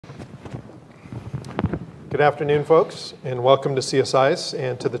Good afternoon, folks, and welcome to CSIS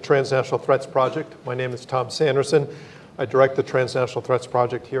and to the Transnational Threats Project. My name is Tom Sanderson. I direct the Transnational Threats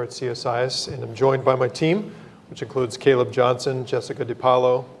Project here at CSIS, and I'm joined by my team, which includes Caleb Johnson, Jessica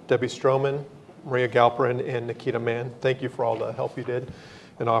DiPaolo, Debbie Stroman, Maria Galperin, and Nikita Mann. Thank you for all the help you did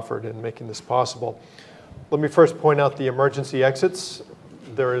and offered in making this possible. Let me first point out the emergency exits.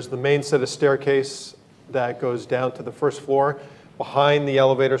 There is the main set of staircase that goes down to the first floor. Behind the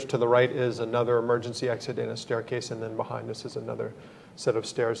elevators to the right is another emergency exit and a staircase, and then behind us is another set of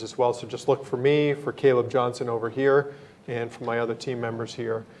stairs as well. So just look for me, for Caleb Johnson over here, and for my other team members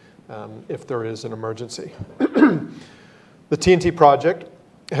here if there is an emergency. The TNT project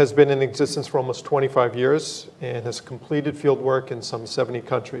has been in existence for almost 25 years and has completed field work in some 70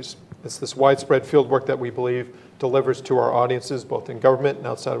 countries. It's this widespread field work that we believe delivers to our audiences, both in government and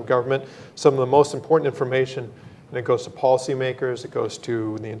outside of government, some of the most important information. And it goes to policymakers, it goes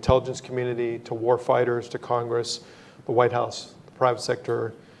to the intelligence community, to war fighters, to Congress, the White House, the private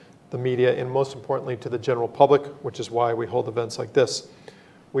sector, the media, and most importantly to the general public, which is why we hold events like this.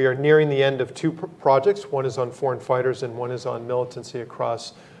 We are nearing the end of two projects. One is on foreign fighters and one is on militancy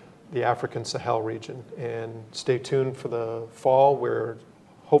across the African Sahel region. And stay tuned for the fall. We're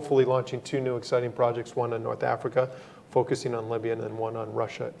hopefully launching two new exciting projects, one on North Africa, focusing on Libya, and then one on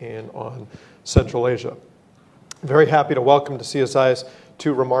Russia and on Central Asia. Very happy to welcome to CSIS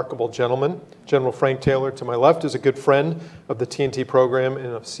two remarkable gentlemen. General Frank Taylor to my left is a good friend of the TNT program and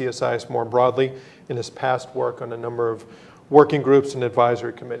of CSIS more broadly in his past work on a number of working groups and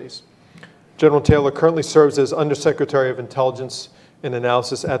advisory committees. General Taylor currently serves as Undersecretary of Intelligence and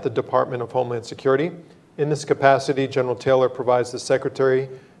Analysis at the Department of Homeland Security. In this capacity, General Taylor provides the Secretary,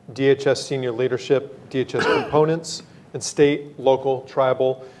 DHS senior leadership, DHS components, and state, local,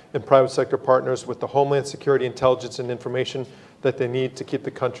 tribal, and private sector partners with the Homeland Security intelligence and information that they need to keep the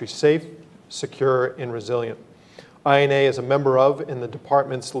country safe, secure, and resilient. INA is a member of and the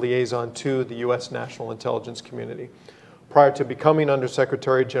department's liaison to the U.S. national intelligence community. Prior to becoming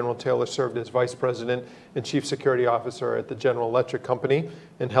Undersecretary, General Taylor served as Vice President and Chief Security Officer at the General Electric Company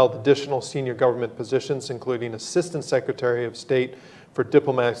and held additional senior government positions, including Assistant Secretary of State for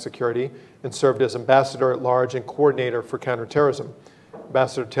Diplomatic Security, and served as Ambassador at Large and Coordinator for Counterterrorism.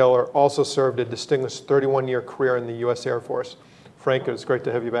 Ambassador Taylor also served a distinguished 31-year career in the U.S. Air Force. Frank, it's great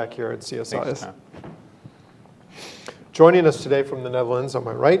to have you back here at CSIS. Thanks. Joining us today from the Netherlands, on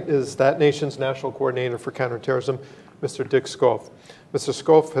my right, is that nation's National Coordinator for Counterterrorism, Mr. Dick Schoof. Mr.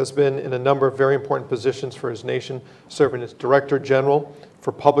 Schoof has been in a number of very important positions for his nation, serving as Director General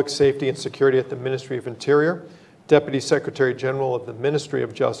for Public Safety and Security at the Ministry of Interior, Deputy Secretary General of the Ministry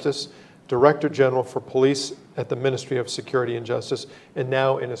of Justice, Director General for Police at the Ministry of Security and Justice, and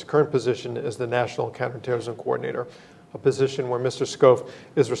now in his current position as the National Counterterrorism Coordinator, a position where Mr. Schoof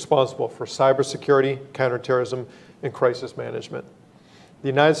is responsible for cybersecurity, counterterrorism, and crisis management. The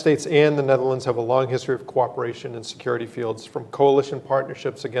United States and the Netherlands have a long history of cooperation in security fields, from coalition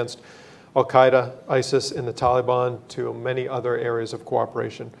partnerships against Al-Qaeda, ISIS, and the Taliban to many other areas of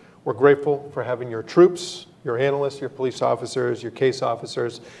cooperation. We're grateful for having your troops, your analysts, your police officers, your case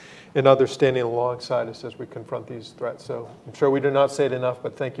officers, and others standing alongside us as we confront these threats. So I'm sure we do not say it enough,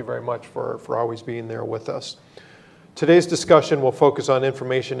 but thank you very much for always being there with us. Today's discussion will focus on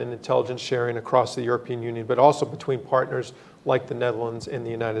information and intelligence sharing across the European Union, but also between partners like the Netherlands and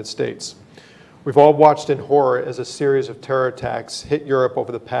the United States. We've all watched in horror as a series of terror attacks hit Europe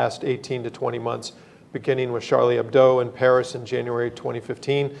over the past 18 to 20 months, beginning with Charlie Hebdo in Paris in January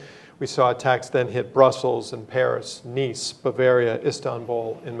 2015. We saw attacks then hit Brussels and Paris, Nice, Bavaria,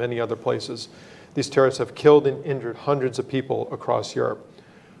 Istanbul, and many other places. These terrorists have killed and injured hundreds of people across Europe.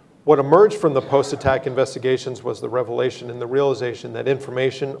 What emerged from the post-attack investigations was the revelation and the realization that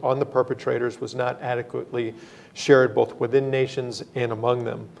information on the perpetrators was not adequately shared both within nations and among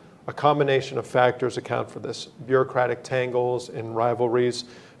them. A combination of factors account for this: bureaucratic tangles and rivalries,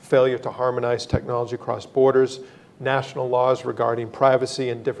 failure to harmonize technology across borders, national laws regarding privacy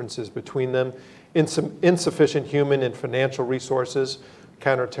and differences between them, insufficient human and financial resources,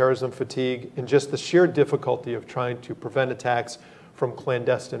 counterterrorism fatigue, and just the sheer difficulty of trying to prevent attacks from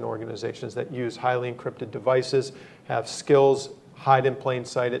clandestine organizations that use highly encrypted devices, have skills, hide in plain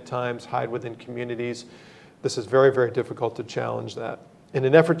sight at times, hide within communities. This is very, very difficult to challenge that. In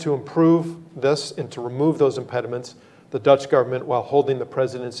an effort to improve this and to remove those impediments, the Dutch government, while holding the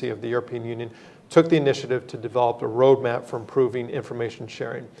presidency of the European Union, took the initiative to develop a roadmap for improving information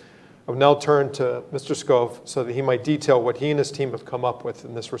sharing. I will now turn to Mr. Schoof so that he might detail what he and his team have come up with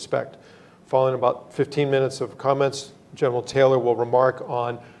in this respect. Following about 15 minutes of comments, General Taylor will remark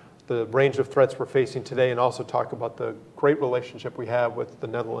on the range of threats we're facing today and also talk about the great relationship we have with the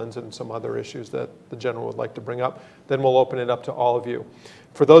Netherlands and some other issues that the General would like to bring up. Then we'll open it up to all of you.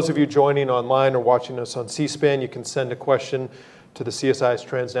 For those of you joining online or watching us on C-SPAN, you can send a question to the CSIS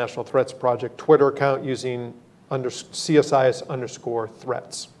Transnational Threats Project Twitter account using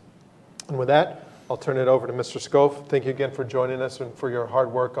CSIS_threats. And with that, I'll turn it over to Mr. Schoof. Thank you again for joining us and for your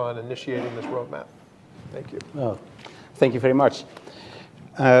hard work on initiating this roadmap. Thank you. Well, thank you very much.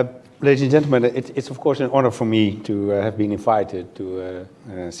 Ladies and gentlemen, it's of course an honor for me to have been invited to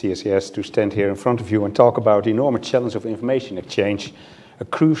CSIS to stand here in front of you and talk about the enormous challenge of information exchange, a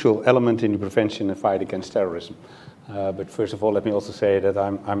crucial element in the prevention and fight against terrorism. But first of all, let me also say that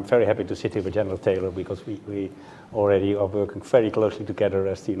I'm very happy to sit here with General Taylor because we already are working very closely together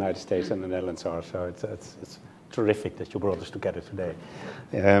as the United States and the Netherlands are. So it's terrific that you brought us together today.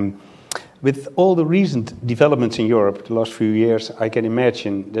 With all the recent developments in Europe the last few years, I can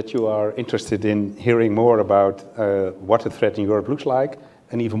imagine that you are interested in hearing more about what the threat in Europe looks like,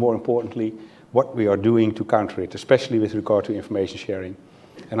 and even more importantly, what we are doing to counter it, especially with regard to information sharing.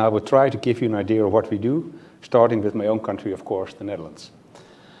 And I will try to give you an idea of what we do, starting with my own country, of course, the Netherlands.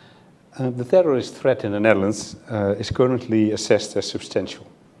 The terrorist threat in the Netherlands is currently assessed as substantial.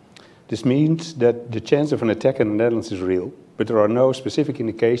 This means that the chance of an attack in the Netherlands is real, but there are no specific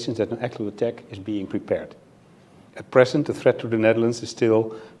indications that an actual attack is being prepared. At present, the threat to the Netherlands is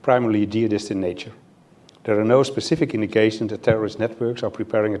still primarily jihadist in nature. There are no specific indications that terrorist networks are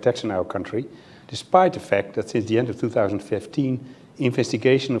preparing attacks in our country, despite the fact that since the end of 2015,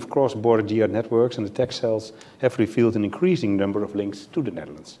 investigation of cross-border jihad networks and attack cells have revealed an increasing number of links to the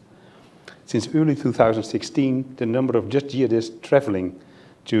Netherlands. Since early 2016, the number of just jihadists traveling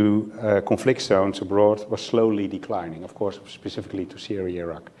to conflict zones abroad was slowly declining, of course, specifically to Syria,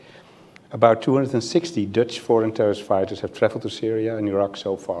 Iraq. About 260 Dutch foreign terrorist fighters have traveled to Syria and Iraq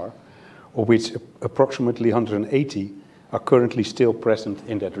so far, of which approximately 180 are currently still present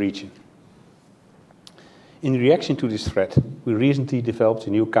in that region. In reaction to this threat, we recently developed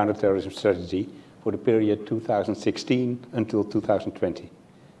a new counterterrorism strategy for the period 2016 until 2020.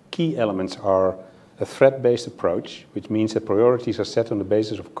 Key elements are a threat-based approach, which means that priorities are set on the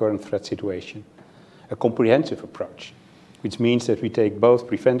basis of current threat situation. A comprehensive approach, which means that we take both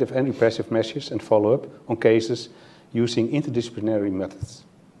preventive and repressive measures and follow up on cases using interdisciplinary methods.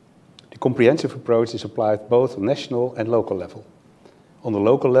 The comprehensive approach is applied both on national and local level. On the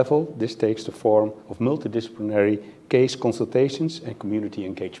local level, this takes the form of multidisciplinary case consultations and community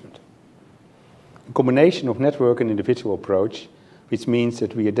engagement. A combination of network and individual approach, which means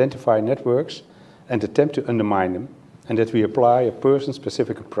that we identify networks and attempt to undermine them, and that we apply a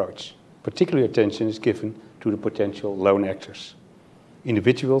person-specific approach. Particular attention is given to the potential lone actors,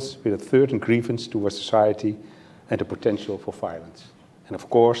 individuals with a certain grievance towards society and the potential for violence. And of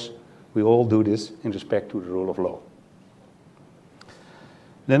course, we all do this in respect to the rule of law.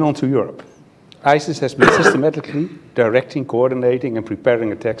 Then on to Europe. ISIS has been systematically directing, coordinating and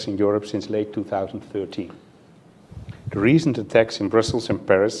preparing attacks in Europe since late 2013. The recent attacks in Brussels and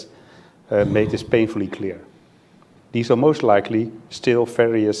Paris made this painfully clear. There are most likely still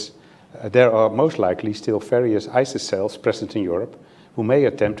various ISIS cells present in Europe who may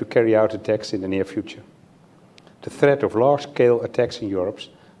attempt to carry out attacks in the near future. The threat of large-scale attacks in Europe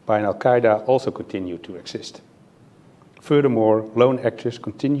by Al-Qaeda also continue to exist. Furthermore, lone actors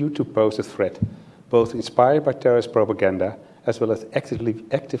continue to pose a threat, both inspired by terrorist propaganda as well as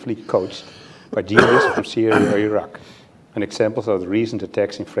actively coached by jihadists from Syria or Iraq. And examples are the recent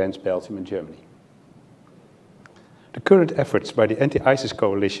attacks in France, Belgium and Germany. The current efforts by the anti-ISIS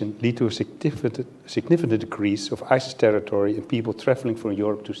coalition lead to a significant decrease of ISIS territory and people traveling from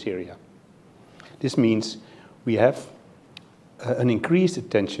Europe to Syria. This means we have an increased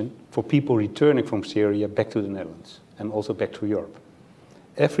attention for people returning from Syria back to the Netherlands and also back to Europe.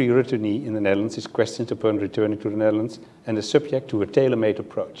 Every returnee in the Netherlands is questioned upon returning to the Netherlands and is subject to a tailor-made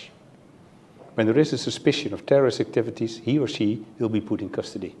approach. When there is a suspicion of terrorist activities, he or she will be put in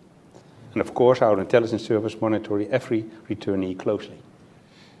custody. And of course, our intelligence service monitors every returnee closely.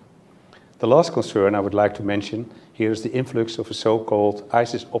 The last concern I would like to mention here is the influx of the so-called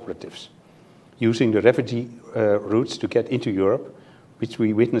ISIS operatives, using the refugee routes to get into Europe, which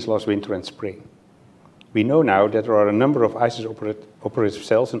we witnessed last winter and spring. We know now that there are a number of ISIS operative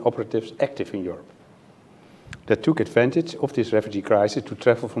cells and operatives active in Europe that took advantage of this refugee crisis to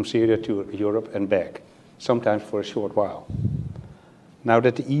travel from Syria to Europe and back, sometimes for a short while. Now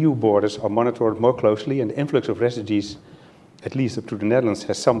that the EU borders are monitored more closely and the influx of refugees, at least up to the Netherlands,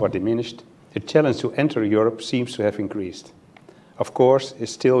 has somewhat diminished, the challenge to enter Europe seems to have increased. Of course, it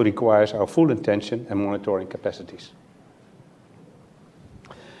still requires our full attention and monitoring capacities.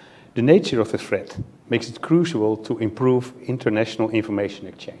 The nature of the threat makes it crucial to improve international information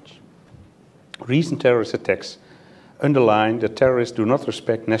exchange. Recent terrorist attacks underline that terrorists do not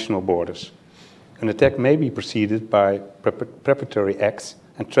respect national borders. An attack may be preceded by preparatory acts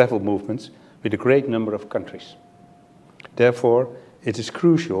and travel movements with a great number of countries. Therefore, it is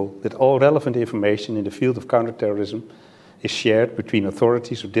crucial that all relevant information in the field of counterterrorism is shared between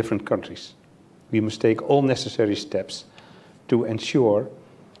authorities of different countries. We must take all necessary steps to ensure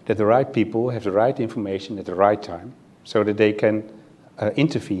that the right people have the right information at the right time, so that they can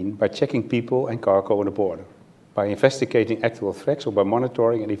intervene by checking people and cargo on the border, by investigating actual threats, or by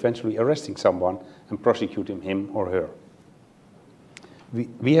monitoring and eventually arresting someone and prosecuting him or her.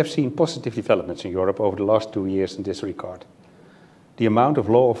 We have seen positive developments in Europe over the last 2 years in this regard. The amount of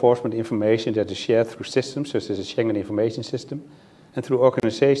law enforcement information that is shared through systems such as the Schengen Information System and through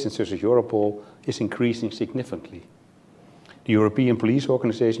organizations such as Europol is increasing significantly. The European police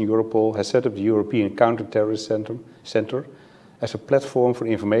organization Europol has set up the European Counterterrorism Center as a platform for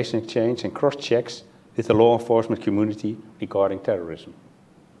information exchange and cross-checks with the law enforcement community regarding terrorism.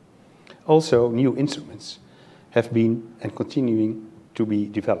 Also, new instruments have been and continuing to be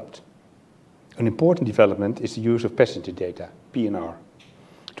developed. An important development is the use of passenger data, PNR,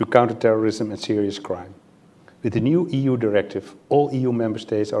 to counter terrorism and serious crime. With the new EU directive, all EU member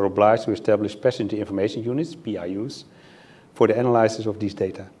states are obliged to establish passenger information units, PIUs, for the analysis of these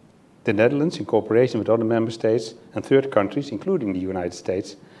data. The Netherlands, in cooperation with other member states and third countries, including the United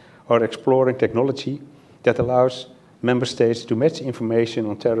States, are exploring technology that allows member states to match information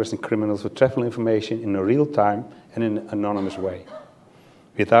on terrorists and criminals with travel information in a real time and in an anonymous way,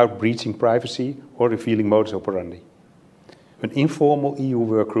 without breaching privacy or revealing modus operandi. An informal EU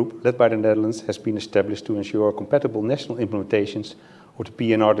work group led by the Netherlands has been established to ensure compatible national implementations of the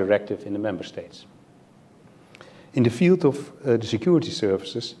PNR directive in the member states. In the field of the security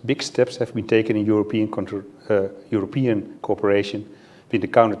services, big steps have been taken in European cooperation with the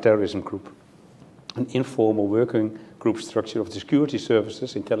Counterterrorism Group, an informal working group structure of the security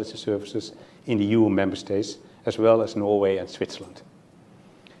services, intelligence services in the EU member states, as well as Norway and Switzerland.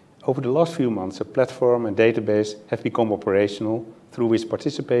 Over the last few months, a platform and database have become operational through which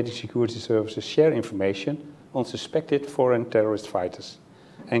participating security services share information on suspected foreign terrorist fighters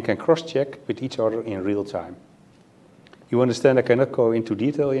and can cross-check with each other in real time. You understand I cannot go into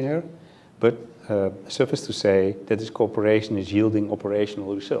detail in here, but suffice to say that this cooperation is yielding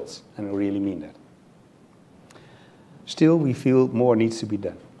operational results, and I really mean that. Still, we feel more needs to be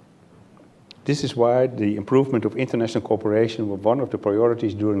done. This is why the improvement of international cooperation was one of the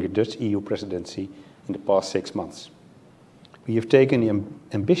priorities during the Dutch EU presidency in the past 6 months. We have taken the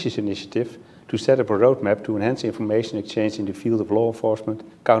ambitious initiative to set up a roadmap to enhance information exchange in the field of law enforcement,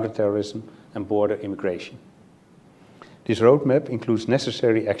 counterterrorism, and border immigration. This roadmap includes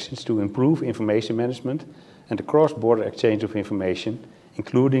necessary actions to improve information management and the cross-border exchange of information,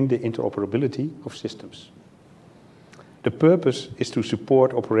 including the interoperability of systems. The purpose is to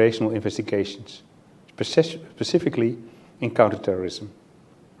support operational investigations, specifically in counterterrorism,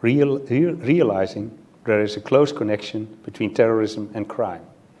 realizing there is a close connection between terrorism and crime,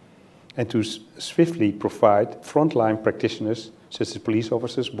 and to swiftly provide frontline practitioners such as police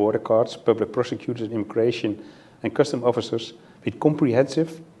officers, border guards, public prosecutors, immigration and custom officers with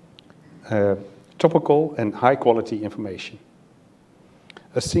comprehensive, topical and high-quality information.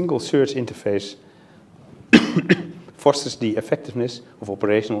 A single search interface fosters the effectiveness of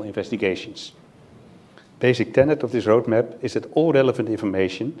operational investigations. Basic tenet of this roadmap is that all relevant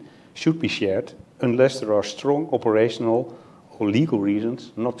information should be shared unless there are strong operational or legal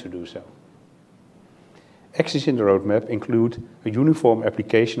reasons not to do so. Actions in the roadmap include a uniform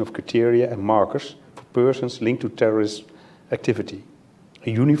application of criteria and markers for persons linked to terrorist activity, a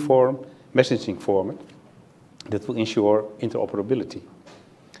uniform messaging format that will ensure interoperability,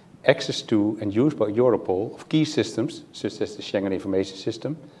 access to and use by Europol of key systems such as the Schengen Information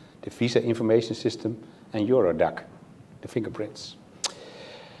System, the Visa Information System, and Eurodac, the fingerprints.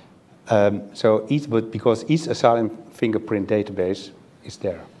 Because each asylum fingerprint database is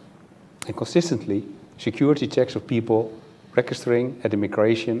there. And consistently, security checks of people registering at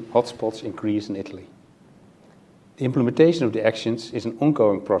immigration hotspots increase in Italy. The implementation of the actions is an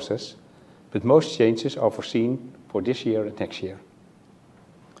ongoing process, but most changes are foreseen for this year and next year.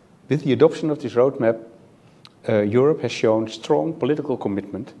 With the adoption of this roadmap, Europe has shown strong political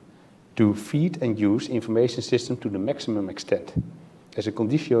commitment to feed and use information systems to the maximum extent as a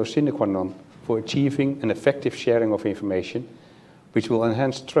conditio sine qua non for achieving an effective sharing of information, which will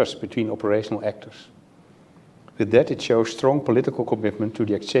enhance trust between operational actors. With that, it shows strong political commitment to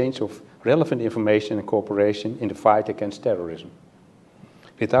the exchange of relevant information and cooperation in the fight against terrorism.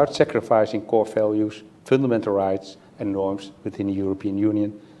 without sacrificing core values, fundamental rights and norms within the European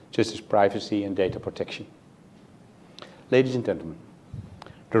Union, such as privacy and data protection. Ladies and gentlemen,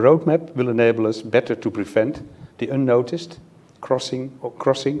 the roadmap will enable us better to prevent the unnoticed crossing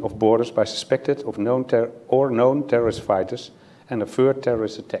of borders by suspected or known terrorist fighters and avert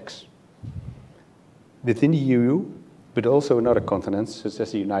terrorist attacks within the EU, but also in other continents, such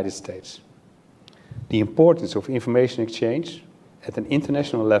as the United States. The importance of information exchange at an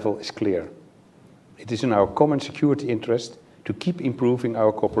international level is clear. It is in our common security interest to keep improving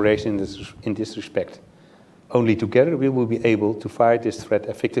our cooperation in this respect. Only together we will be able to fight this threat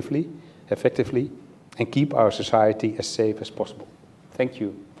effectively and keep our society as safe as possible. Thank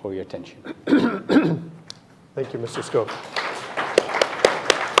you for your attention. Thank you, Mr. Schoof.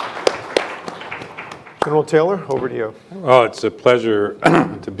 General Taylor, over to you. Oh, it's a pleasure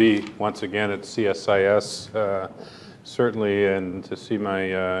to be once again at CSIS, certainly, and to see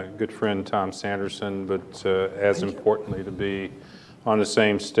my good friend Tom Sanderson, but as importantly to be on the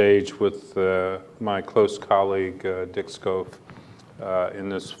same stage with my close colleague Dick Schoof in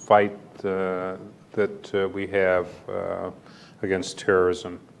this fight that we have against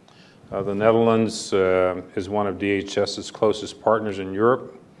terrorism. The Netherlands is one of DHS's closest partners in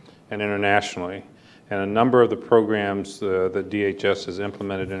Europe and internationally. And a number of the programs that DHS has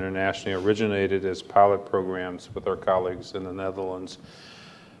implemented internationally originated as pilot programs with our colleagues in the Netherlands.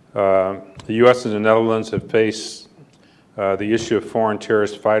 The U.S. and the Netherlands have faced the issue of foreign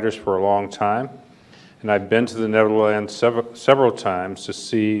terrorist fighters for a long time. And I've been to the Netherlands several times to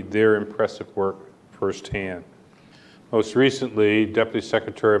see their impressive work firsthand. Most recently, Deputy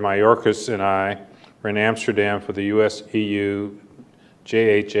Secretary Mayorkas and I were in Amsterdam for the US-EU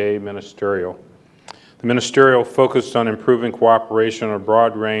JHA Ministerial. The Ministerial focused on improving cooperation on a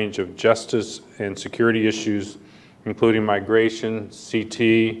broad range of justice and security issues, including migration,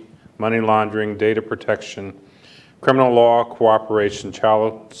 CT, money laundering, data protection, criminal law cooperation,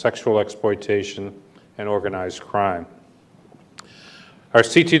 child sexual exploitation, and organized crime. Our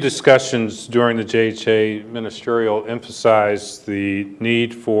CT discussions during the JHA Ministerial emphasized the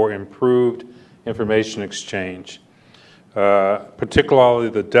need for improved information exchange, particularly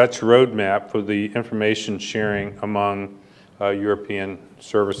the Dutch roadmap for the information sharing among European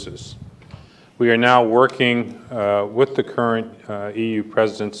services. We are now working with the current EU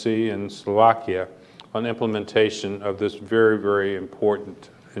presidency in Slovakia on implementation of this very, very important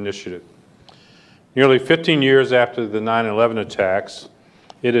initiative. Nearly 15 years after the 9/11 attacks,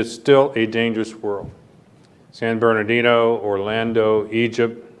 it is still a dangerous world. San Bernardino, Orlando,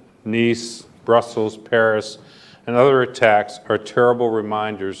 Egypt, Nice, Brussels, Paris, and other attacks are terrible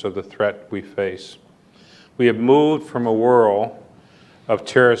reminders of the threat we face. We have moved from a world of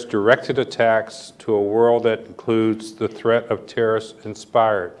terrorist-directed attacks to a world that includes the threat of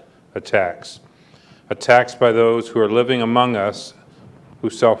terrorist-inspired attacks. Attacks by those who are living among us, who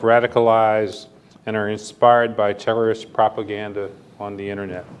self-radicalize and are inspired by terrorist propaganda on the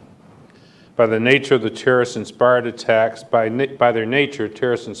internet. By the nature of the terrorist-inspired attacks, by their nature,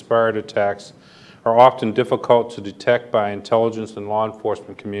 terrorist-inspired attacks are often difficult to detect by intelligence and law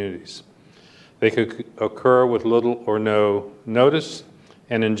enforcement communities. They could occur with little or no notice,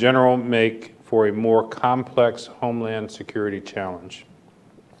 and in general make for a more complex Homeland Security challenge.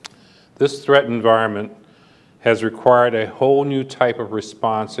 This threat environment has required a whole new type of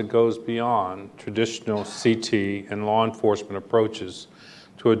response that goes beyond traditional CT and law enforcement approaches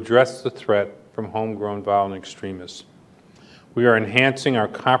to address the threat from homegrown violent extremists. We are enhancing our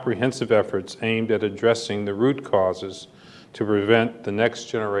comprehensive efforts aimed at addressing the root causes to prevent the next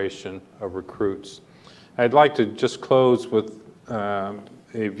generation of recruits. I'd like to just close with a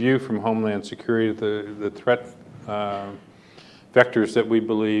view from Homeland Security, the threat vectors that we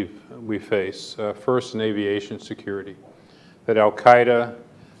believe we face. First, in aviation security, that Al-Qaeda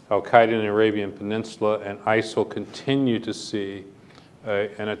in the Arabian Peninsula, and ISIL continue to see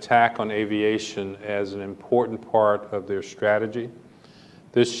an attack on aviation as an important part of their strategy.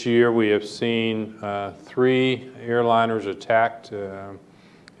 This year we have seen 3 airliners attacked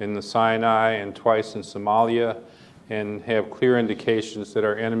in the Sinai and twice in Somalia, and have clear indications that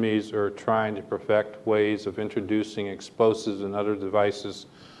our enemies are trying to perfect ways of introducing explosives and other devices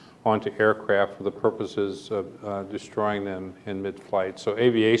onto aircraft for the purposes of destroying them in mid-flight. So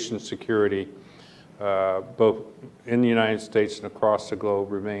aviation security, both in the United States and across the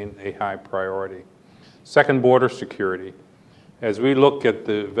globe, remain a high priority. Second, border security. As we look at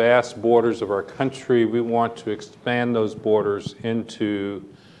the vast borders of our country, we want to expand those borders into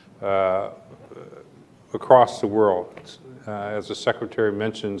across the world. As the Secretary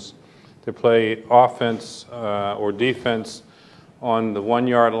mentions, to play offense or defense on the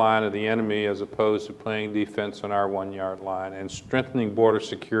 1-yard line of the enemy as opposed to playing defense on our 1-yard line, and strengthening border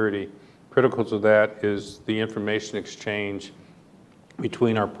security. Critical to that is the information exchange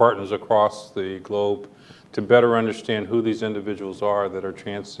between our partners across the globe to better understand who these individuals are that are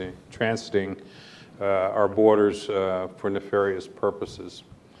transiting our borders for nefarious purposes.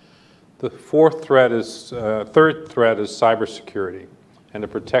 The third threat is cybersecurity and the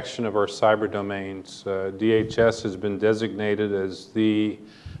protection of our cyber domains. DHS has been designated as the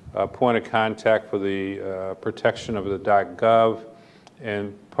point of contact for the protection of the .gov,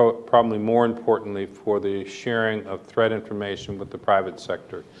 and probably more importantly for the sharing of threat information with the private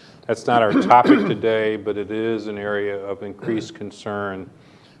sector. That's not our topic today, but it is an area of increased concern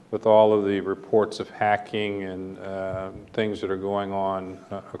with all of the reports of hacking and things that are going on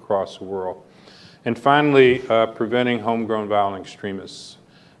across the world. And finally, preventing homegrown violent extremists.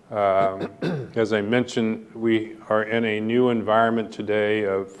 As I mentioned, we are in a new environment today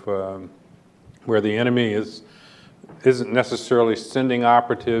of where the enemy isn't necessarily sending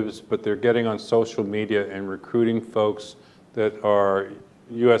operatives, but they're getting on social media and recruiting folks that are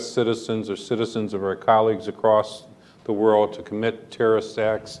U.S. citizens or citizens of our colleagues across the world to commit terrorist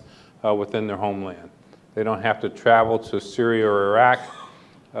acts within their homeland. They don't have to travel to Syria or Iraq.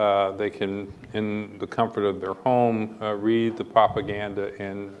 They can, in the comfort of their home, read the propaganda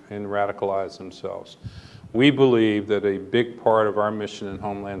and radicalize themselves. We believe that a big part of our mission in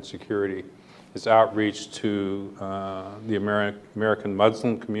Homeland Security is outreach to the American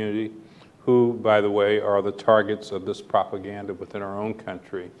Muslim community, who, by the way, are the targets of this propaganda within our own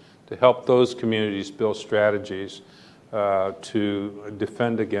country, to help those communities build strategies to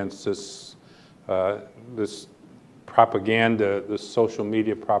defend against this propaganda, this social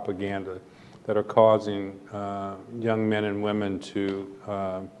media propaganda that are causing young men and women to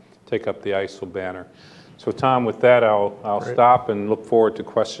take up the ISIL banner. So Tom, with that, I'll stop and look forward to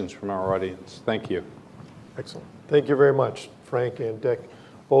questions from our audience. Thank you. Excellent. Thank you very much, Frank and Dick,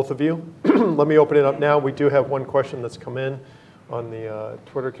 both of you. Let me open it up now. We do have one question that's come in on the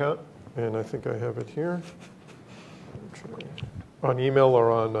Twitter account, and I think I have it here. On email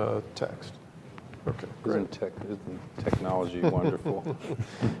or on text? Okay, great. Isn't technology wonderful?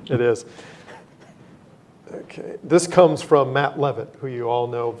 It is. Okay, this comes from Matt Levitt, who you all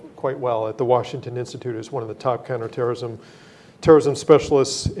know quite well at the Washington Institute, is one of the top counterterrorism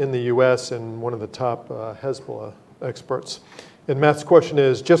specialists in the U.S. and one of the top Hezbollah experts. And Matt's question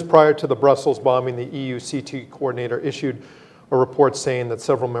is, just prior to the Brussels bombing, the EU CT coordinator issued a report saying that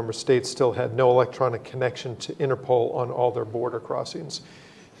several member states still had no electronic connection to Interpol on all their border crossings.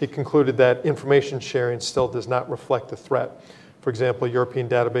 He concluded that information sharing still does not reflect the threat. For example, European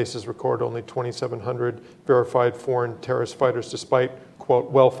databases record only 2,700 verified foreign terrorist fighters, despite,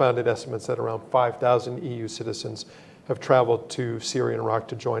 quote, well-founded estimates that around 5,000 EU citizens have traveled to Syria and Iraq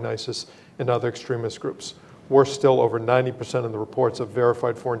to join ISIS and other extremist groups. Worse still, over 90% of the reports of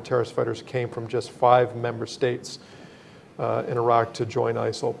verified foreign terrorist fighters came from just 5 member states in Iraq to join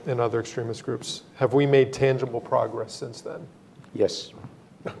ISIL and other extremist groups. Have we made tangible progress since then? Yes.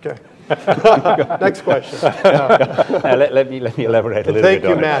 Okay. Next question. Let me elaborate a little bit on it. Thank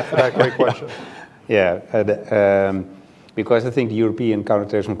you, Matt, for that great question. Yeah, because I think the European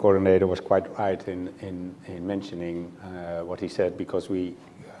Counterterrorism Coordinator was quite right in mentioning what he said, because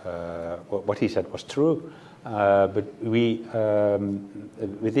what he said was true. But we,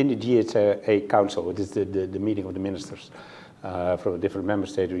 within the GHA Council, which is the meeting of the ministers from a different member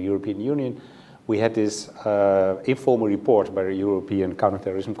state of the European Union, we had this informal report by the European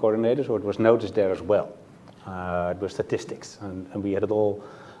Counterterrorism Coordinator, so it was noticed there as well. It was statistics, and we had it all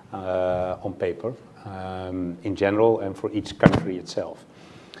on paper in general and for each country itself.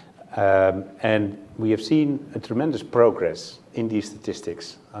 And we have seen a tremendous progress in these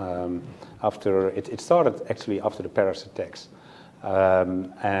statistics after it started actually after the Paris attacks.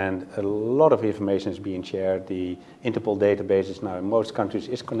 And a lot of information is being shared. The Interpol database now in most countries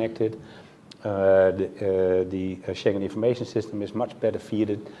is connected. The Schengen information system is much better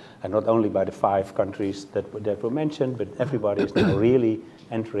feeded, and not only by the 5 countries that were mentioned, but everybody is now really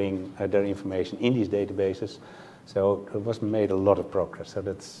entering their information in these databases. So it was made a lot of progress. So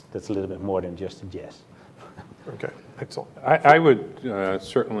that's a little bit more than just a yes. Okay, excellent. I would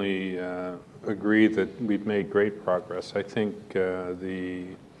certainly agree that we've made great progress. I think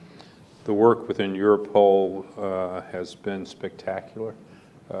the work within Europol has been spectacular.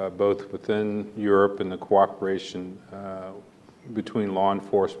 Both within Europe and the cooperation between law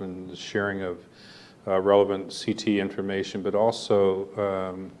enforcement and the sharing of relevant CT information, but also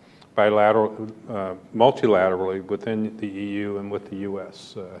multilaterally within the EU and with the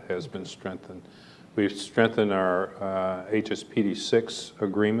US has been strengthened. We've strengthened our HSPD6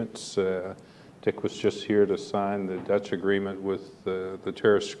 agreements. Dick was just here to sign the Dutch agreement with the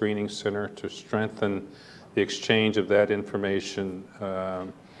Terrorist Screening Center to strengthen the exchange of that information.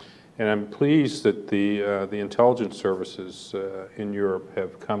 And I'm pleased that the intelligence services in Europe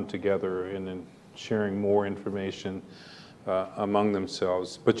have come together in sharing more information among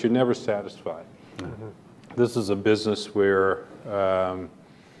themselves, but you're never satisfied. Mm-hmm. This is a business where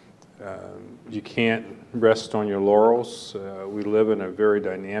you can't rest on your laurels. We live in a very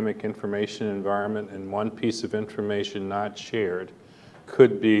dynamic information environment, and one piece of information not shared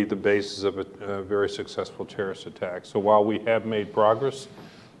could be the basis of a very successful terrorist attack. So while we have made progress,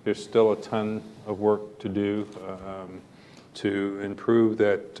 there's still a ton of work to do to improve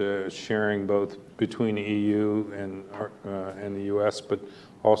that sharing both between the EU and the US, but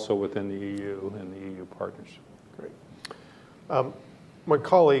also within the EU and the EU partners. Great. My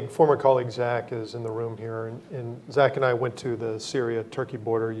colleague, former colleague Zach, is in the room here, and Zach and I went to the Syria-Turkey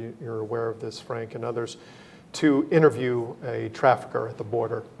border, you're aware of this, Frank, and others, to interview a trafficker at the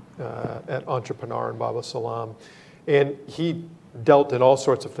border at Entrepreneur in Bab el-Salam. And he dealt in all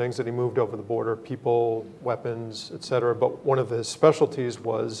sorts of things that he moved over the border, people, weapons, et cetera, but one of his specialties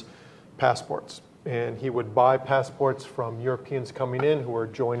was passports. And he would buy passports from Europeans coming in who were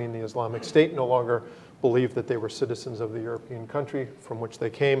joining the Islamic State, no longer believed that they were citizens of the European country from which they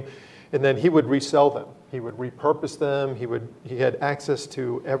came, and then he would resell them. He would repurpose them. He had access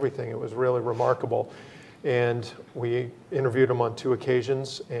to everything. It was really remarkable. And we interviewed him on 2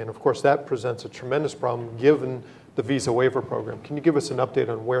 occasions, and of course that presents a tremendous problem given the visa waiver program. Can you give us an update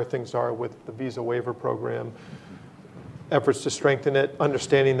on where things are with the visa waiver program, efforts to strengthen it,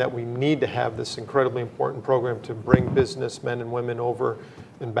 understanding that we need to have this incredibly important program to bring businessmen and women over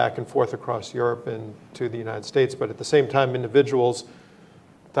and back and forth across Europe and to the United States, but at the same time, individuals,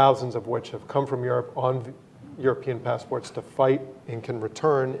 thousands of which have come from Europe on European passports to fight and can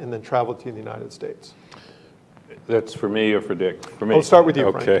return and then travel to the United States? That's for me or for Dick? For me. I'll start with you,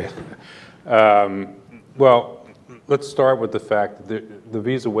 okay. Well, let's start with the fact that the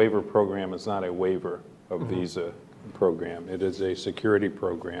visa waiver program is not a waiver of visa program. It is a security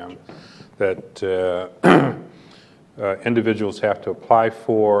program that individuals have to apply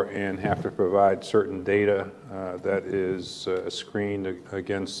for and have to provide certain data that is screened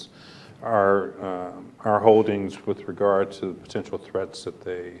against our holdings with regard to the potential threats that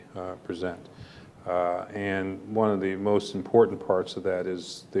they present. And one of the most important parts of that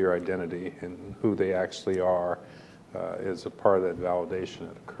is their identity and who they actually are is a part of that validation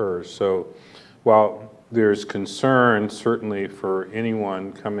that occurs. So while there's concern certainly for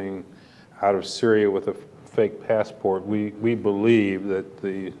anyone coming out of Syria with a fake passport, we believe that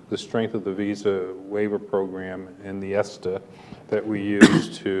the strength of the visa waiver program and the ESTA that we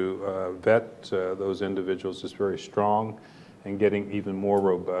use to vet those individuals is very strong and getting even more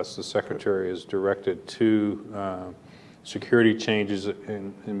robust. The Secretary has directed 2 security changes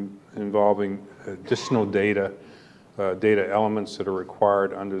involving additional data elements that are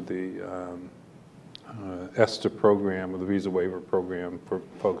required under the ESTA program or the visa waiver program for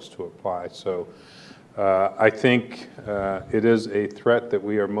folks to apply. So I think it is a threat that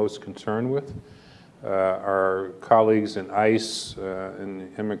we are most concerned with. Our colleagues in ICE,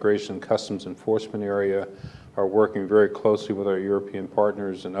 in the Immigration and Customs Enforcement area, are working very closely with our European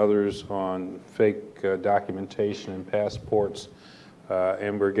partners and others on fake documentation and passports.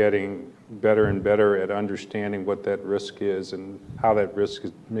 And we're getting better and better at understanding what that risk is and how that risk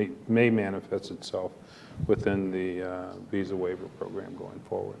may manifest itself within the visa waiver program going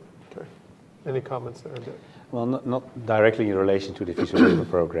forward. Okay. Any comments there, Dick? Well, not directly in relation to the visa waiver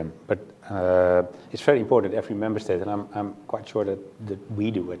program, but it's very important every member state, and I'm quite sure that we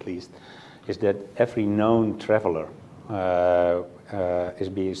do at least, is that every known traveler is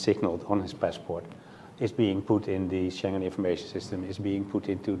being signaled on his passport, is being put in the Schengen information system, is being put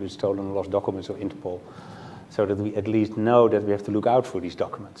into the stolen and lost documents of Interpol, so that we at least know that we have to look out for these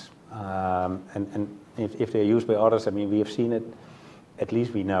documents. And if they're used by others, I mean, we have seen it, at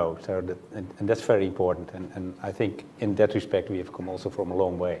least we know. So that, and that's very important. And I think in that respect, we have come also from a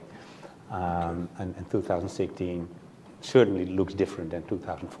long way. And 2016 certainly looks different than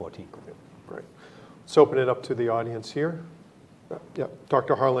 2014. Great. Let's open it up to the audience here. Yeah,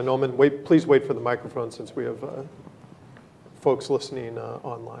 Dr. Harlan Ullman. Please wait for the microphone since we have folks listening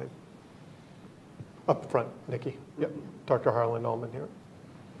online. Up front, Nikki. Yep, Dr. Harlan Ullman here.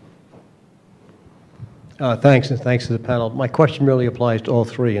 Thanks, and thanks to the panel. My question really applies to all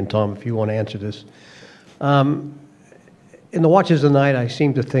 3, and Tom, if you want to answer this. In the watches of the night, I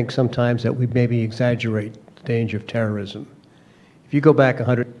seem to think sometimes that we maybe exaggerate the danger of terrorism. If you go back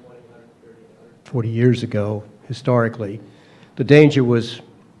 120, 130, 40 years ago, historically, the danger was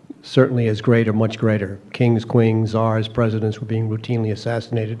certainly as great or much greater. Kings, queens, czars, presidents were being routinely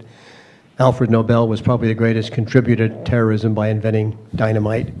assassinated. Alfred Nobel was probably the greatest contributor to terrorism by inventing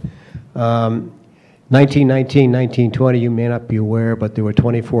dynamite. 1919, 1920, you may not be aware, but there were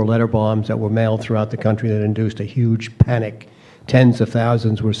 24 letter bombs that were mailed throughout the country that induced a huge panic. Tens of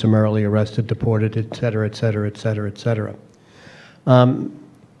thousands were summarily arrested, deported, et cetera, et cetera, et cetera, et cetera.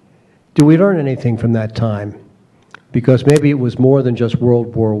 Do we learn anything from that time? Because maybe it was more than just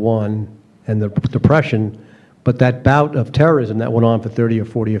World War I and the Depression, but that bout of terrorism that went on for 30 or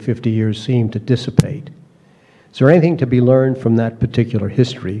 40 or 50 years seemed to dissipate. Is there anything to be learned from that particular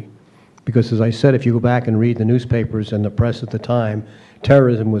history? Because as I said, if you go back and read the newspapers and the press at the time,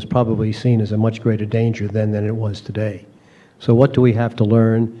 terrorism was probably seen as a much greater danger then than it was today. So what do we have to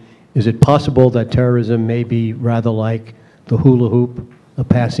learn? Is it possible that terrorism may be rather like the hula hoop, a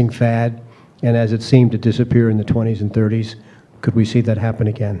passing fad, and as it seemed to disappear in the 20s and 30s, could we see that happen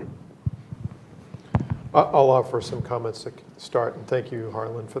again? I'll offer some comments to start, and thank you,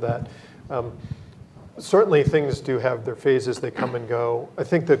 Harlan, for that. Certainly things do have their phases, they come and go. I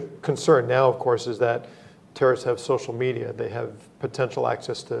think the concern now, of course, is that terrorists have social media. They have potential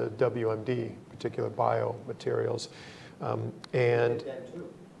access to WMD, particular biomaterials. And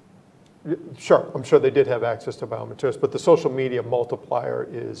sure, I'm sure they did have access to biomaterials, but the social media multiplier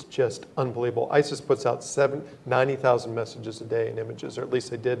is just unbelievable. ISIS puts out 90,000 messages a day and images, or at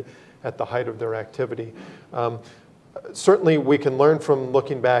least they did at the height of their activity. Certainly we can learn from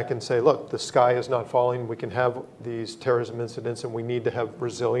looking back and say, look, the sky is not falling. We can have these terrorism incidents, and we need to have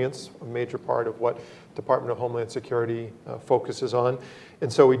resilience, a major part of what Department of Homeland Security focuses on.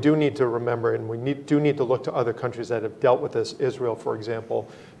 And so we do need to remember, and we do need to look to other countries that have dealt with this, Israel, for example,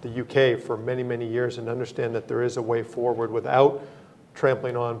 the UK for many, many years, and understand that there is a way forward without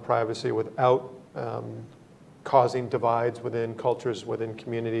trampling on privacy, without causing divides within cultures, within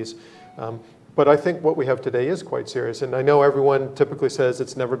communities. But I think what we have today is quite serious. And I know everyone typically says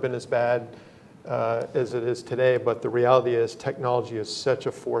it's never been as bad as it is today, but the reality is technology is such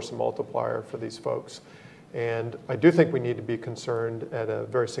a force multiplier for these folks. And I do think we need to be concerned at a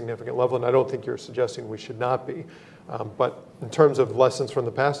very significant level, and I don't think you're suggesting we should not be. But in terms of lessons from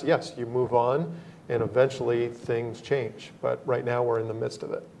the past, yes, you move on, and eventually things change. But right now we're in the midst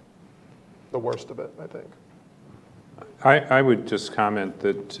of it, the worst of it, I think. I would just comment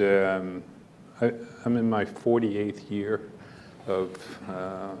that I'm in my 48th year of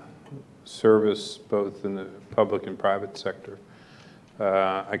service, both in the public and private sector.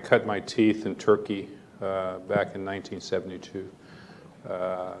 I cut my teeth in Turkey back in 1972,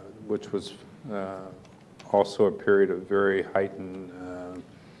 which was also a period of very heightened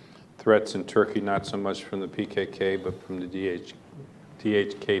threats in Turkey, not so much from the PKK, but from the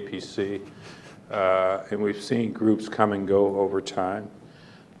DHKPC. And we've seen groups come and go over time.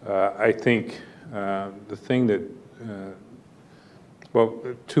 I think the thing that, well,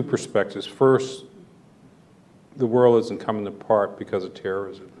 two perspectives. First, the world isn't coming apart because of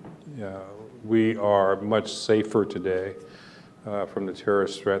terrorism. We are much safer today from the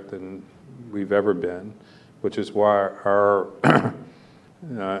terrorist threat than we've ever been, which is why our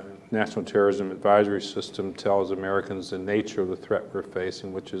National Terrorism Advisory System tells Americans the nature of the threat we're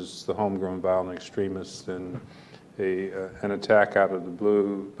facing, which is the homegrown violent extremists and an attack out of the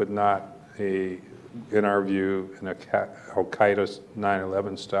blue, but not in our view, an Al-Qaeda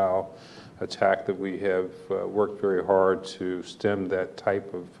 9/11 style attack that we have worked very hard to stem that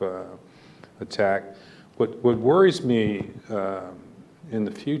type of attack. What worries me in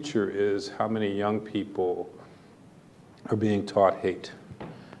the future is how many young people are being taught hate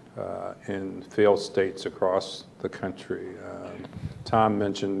in failed states across the country. Tom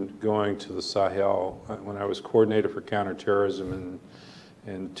mentioned going to the Sahel. When I was coordinator for counterterrorism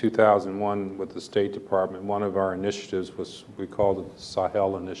in 2001 with the State Department, one of our initiatives was, we called it the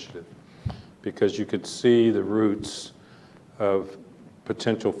Sahel Initiative, because you could see the roots of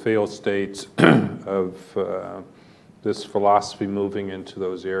potential failed states of this philosophy moving into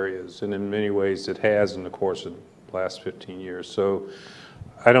those areas. And in many ways it has in the course of the last 15 years. So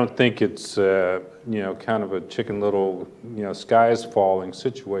I don't think it's kind of a chicken little, sky is falling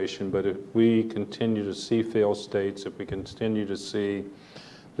situation, but if we continue to see failed states, if we continue to see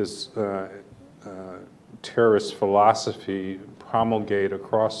this terrorist philosophy promulgate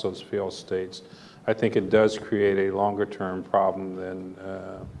across those failed states, I think it does create a longer-term problem than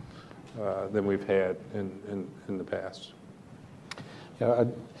we've had in the past. Yeah,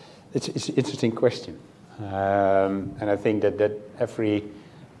 it's an interesting question, and I think that every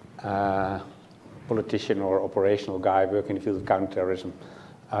politician or operational guy working in the field of counterterrorism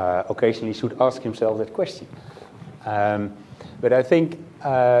occasionally should ask himself that question. But I think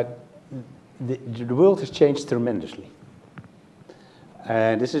the world has changed tremendously.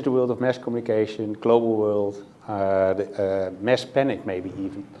 And this is the world of mass communication, global world, mass panic maybe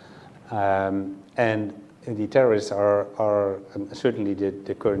even. And the terrorists are certainly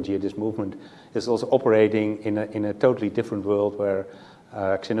the current jihadist movement is also operating in a totally different world where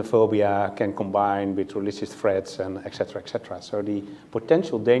xenophobia can combine with religious threats and et cetera, et cetera. So the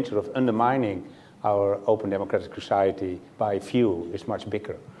potential danger of undermining our open democratic society by few is much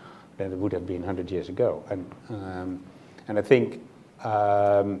bigger than it would have been 100 years ago. And I think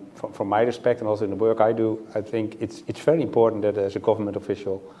from my respect and also in the work I do, I think it's very important that as a government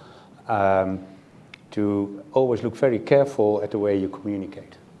official to always look very careful at the way you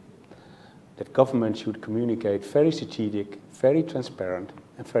communicate. That government should communicate very strategic, very transparent,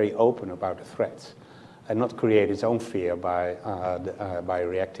 and very open about the threats, and not create its own fear by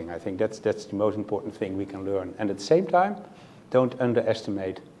reacting. I think that's the most important thing we can learn. And at the same time, don't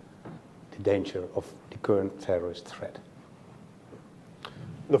underestimate the danger of the current terrorist threat.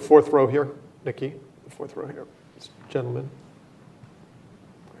 The fourth row here, Nikki, the fourth row here, this gentleman.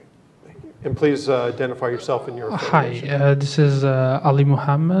 Great, thank you. And please identify yourself and your affiliation. Hi, this is Ali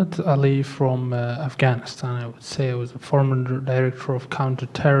Muhammad, Ali from Afghanistan. I would say I was a former director of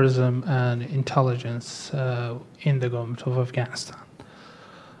counterterrorism and intelligence in the government of Afghanistan.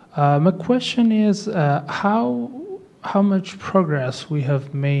 My question is how much progress we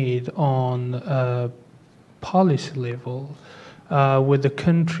have made on policy level with the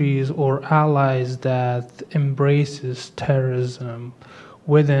countries or allies that embraces terrorism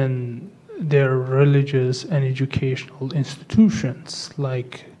within their religious and educational institutions,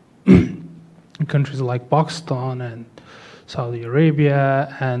 like countries like Pakistan and Saudi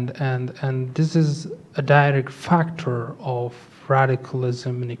Arabia, and this is a direct factor of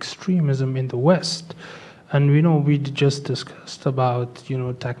radicalism and extremism in the West. And we just discussed about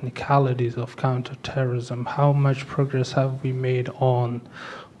technicalities of counterterrorism. How much progress have we made on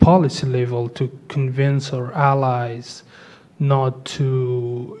policy level to convince our allies not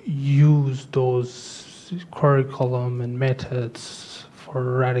to use those curriculum and methods for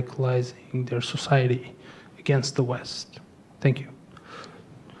radicalizing their society against the West? Thank you.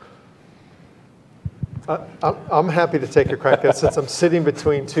 I'm happy to take a crack at it since I'm sitting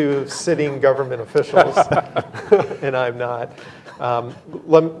between two sitting government officials, and I'm not.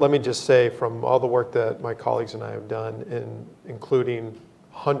 Let me just say, from all the work that my colleagues and I have done, including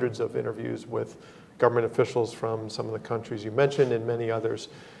hundreds of interviews with government officials from some of the countries you mentioned and many others,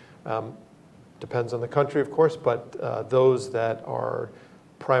 depends on the country, of course, but those that are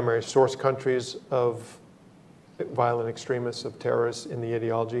primary source countries of violent extremists, of terrorists in the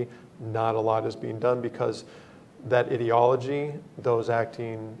ideology, not a lot is being done because that ideology, those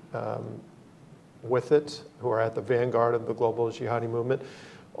acting with it, who are at the vanguard of the global jihadi movement,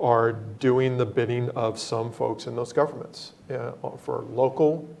 are doing the bidding of some folks in those governments for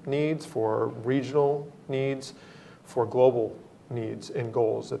local needs, for regional needs, for global needs and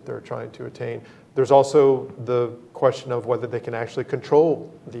goals that they're trying to attain. There's also the question of whether they can actually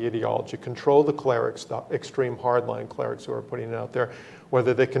control the ideology, control the clerics, the extreme hardline clerics who are putting it out there,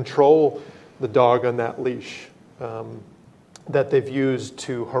 whether they control the dog on that leash that they've used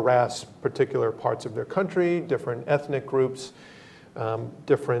to harass particular parts of their country, different ethnic groups,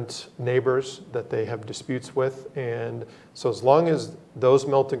 different neighbors that they have disputes with. And so as long as those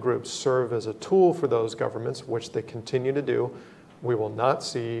militant groups serve as a tool for those governments, which they continue to do, we will not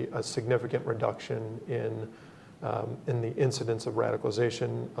see a significant reduction in the incidence of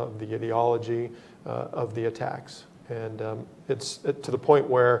radicalization, of the ideology, of the attacks. And it's to the point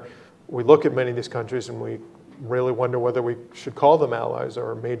where we look at many of these countries and we really wonder whether we should call them allies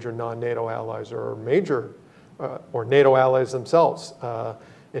or major non-NATO allies or major or NATO allies themselves.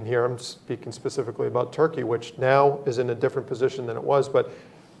 And here I'm speaking specifically about Turkey, which now is in a different position than it was. But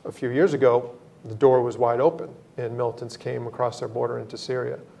a few years ago, the door was wide open and militants came across their border into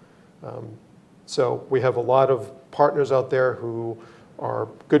Syria. So we have a lot of partners out there who are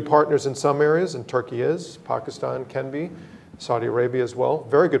good partners in some areas, and Turkey is, Pakistan can be, Saudi Arabia as well,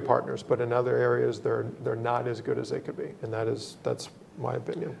 very good partners, but in other areas they're not as good as they could be, and that's my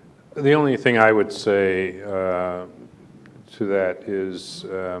opinion. The only thing I would say to that is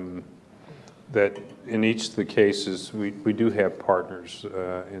that in each of the cases, we do have partners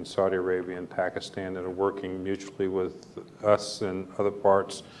in Saudi Arabia and Pakistan that are working mutually with us and other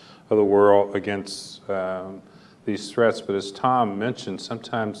parts of the world against these threats. But as Tom mentioned,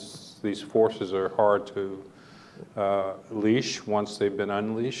 sometimes these forces are hard to leash once they've been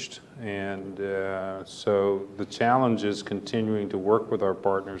unleashed. And so the challenge is continuing to work with our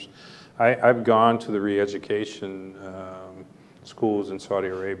partners. I've gone to the re-education schools in Saudi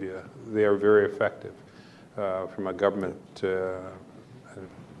Arabia. They are very effective from a government.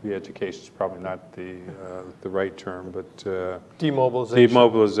 Re-education is probably not the right term, but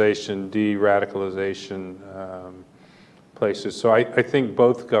demobilization, de-radicalization places. So I think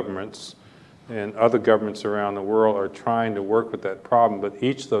both governments and other governments around the world are trying to work with that problem, but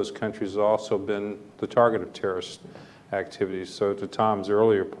each of those countries has also been the target of terrorist activities. So to Tom's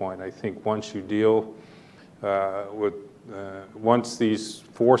earlier point, I think once you deal with, once these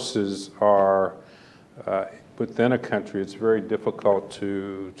forces are within a country, it's very difficult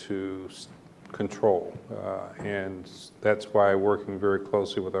to control. And that's why working very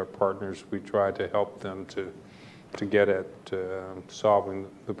closely with our partners, we try to help them to get at solving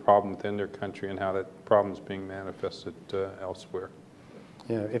the problem within their country and how that problem is being manifested elsewhere.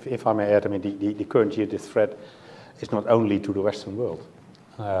 Yeah, if I may add, I mean, the current jihadist threat is not only to the Western world.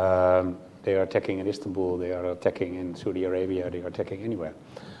 They are attacking in Istanbul, they are attacking in Saudi Arabia, they are attacking anywhere.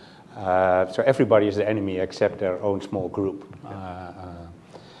 So everybody is the enemy except their own small group.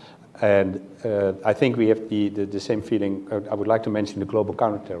 And I think we have the same feeling. I would like to mention the Global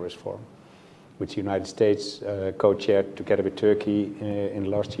Counterterrorism Forum, which the United States co-chaired together with Turkey in the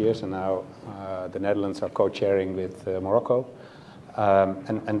last years, and now the Netherlands are co-chairing with Morocco.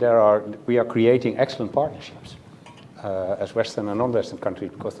 And we are creating excellent partnerships as Western and non-Western countries,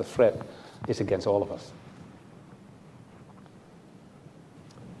 because the threat is against all of us.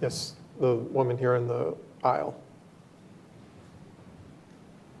 Yes, the woman here in the aisle.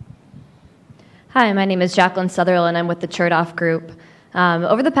 Hi, my name is Jacqueline Sutherland. I'm with the Chertoff Group.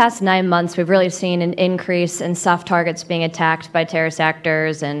 Over the past 9 months, we've really seen an increase in soft targets being attacked by terrorist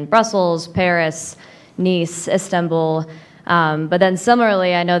actors in Brussels, Paris, Nice, Istanbul. But then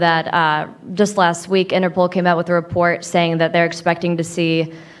similarly, I know that just last week, Interpol came out with a report saying that they're expecting to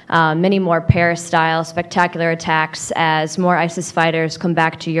see many more Paris-style spectacular attacks as more ISIS fighters come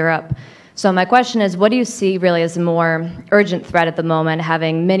back to Europe. So my question is, what do you see really as a more urgent threat at the moment,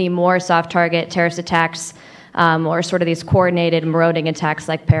 having many more soft target terrorist attacks or sort of these coordinated marauding attacks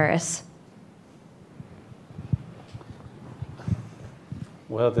like Paris?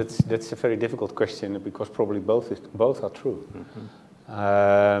 Well, that's a very difficult question, because probably both are true.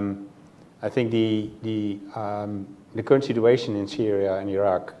 Mm-hmm. I think the current situation in Syria and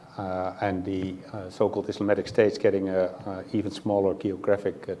Iraq and the so-called Islamic States getting an even smaller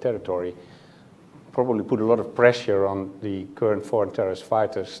geographic territory probably put a lot of pressure on the current foreign terrorist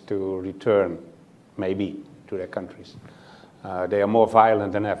fighters to return, maybe, to their countries. They are more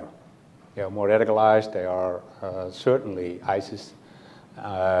violent than ever. They are more radicalized. They are certainly ISIS.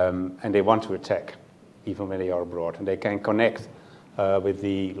 And they want to attack, even when they are abroad. And they can connect with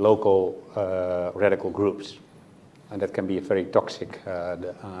the local radical groups. And that can be a very toxic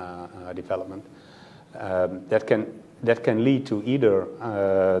development. That can lead to either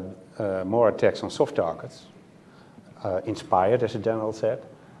more attacks on soft targets, inspired, as the general said,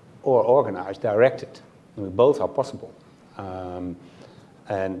 or organized, directed. I mean, both are possible.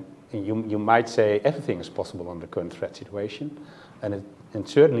 And you might say everything is possible under the current threat situation. And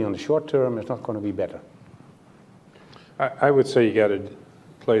certainly on the short term, it's not going to be better. I would say you got to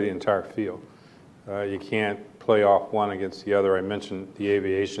play the entire field. You can't play off one against the other. I mentioned the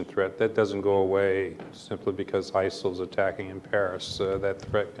aviation threat. That doesn't go away simply because ISIL is attacking in Paris. That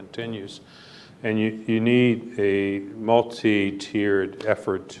threat continues. And you need a multi-tiered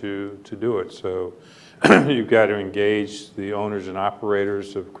effort to do it. So you've got to engage the owners and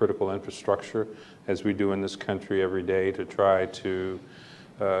operators of critical infrastructure, as we do in this country every day, to try to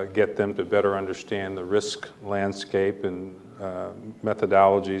get them to better understand the risk landscape and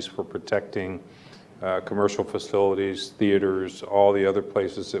methodologies for protecting commercial facilities, theaters, all the other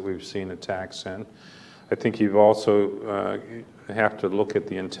places that we've seen attacks in. I think you've also have to look at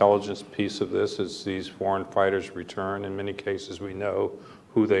the intelligence piece of this as these foreign fighters return. In many cases, we know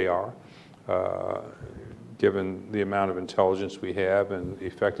who they are, given the amount of intelligence we have and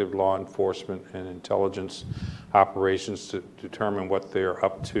effective law enforcement and intelligence operations to determine what they're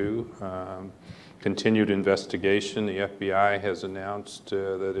up to. Continued investigation. The FBI has announced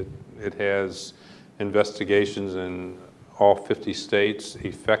that it has investigations in all 50 states,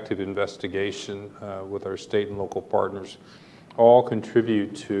 effective investigation with our state and local partners, all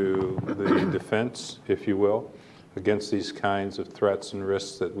contribute to the defense, if you will, against these kinds of threats and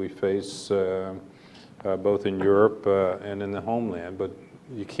risks that we face both in Europe and in the homeland. But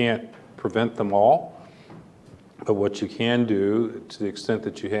you can't prevent them all. But what you can do, to the extent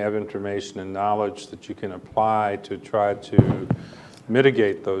that you have information and knowledge that you can apply to try to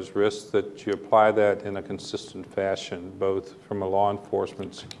mitigate those risks, that you apply that in a consistent fashion, both from a law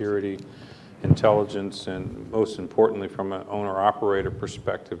enforcement, security, intelligence, and most importantly from an owner-operator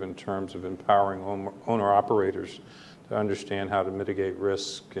perspective in terms of empowering owner-operators to understand how to mitigate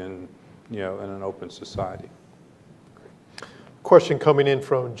risk in an open society. Question coming in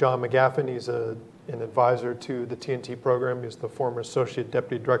from John McGaffin. He's an advisor to the TNT program. He's the former Associate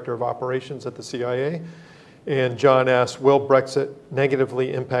Deputy Director of Operations at the CIA. And John asks, will Brexit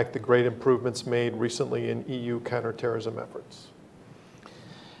negatively impact the great improvements made recently in EU counterterrorism efforts?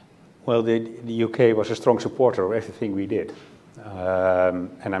 Well, the UK was a strong supporter of everything we did.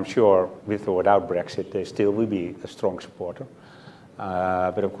 And I'm sure with or without Brexit, they still will be a strong supporter.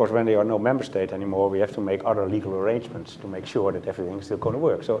 But of course, when they are no member state anymore, we have to make other legal arrangements to make sure that everything is still going to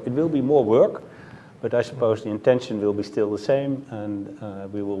work. So it will be more work, but I suppose the intention will be still the same, and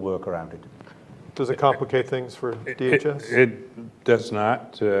we will work around it. Does it complicate things for DHS? It does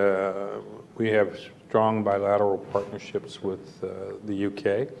not. We have strong bilateral partnerships with the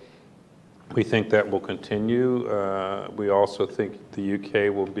UK. We think that will continue. We also think the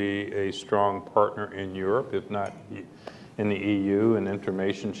UK will be a strong partner in Europe, if not in the EU, in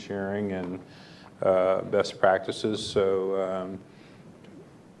information sharing and best practices. So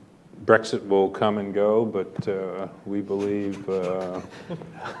Brexit will come and go, but we believe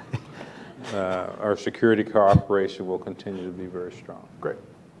our security cooperation will continue to be very strong. Great,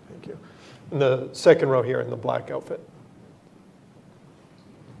 thank you. In the second row here in the black outfit.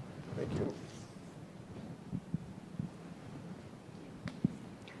 Thank you.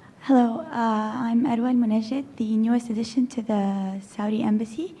 Hello, I'm Arwan Munajid, the newest addition to the Saudi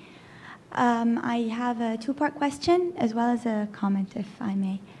Embassy. I have a two-part question as well as a comment, if I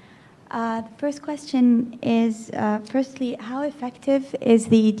may. The first question is, firstly, how effective is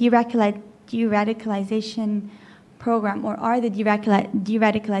the de-radicalization program, or are the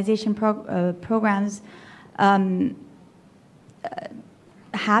de-radicalization programs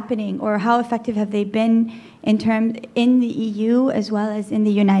happening, or how effective have they been in the EU as well as in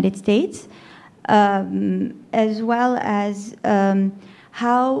the United States, as well as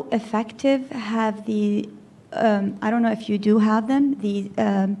how effective have the I don't know if you do have them, the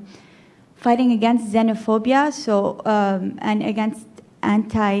fighting against xenophobia, so and against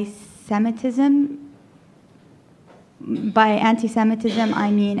anti-Semitism. By anti-Semitism, I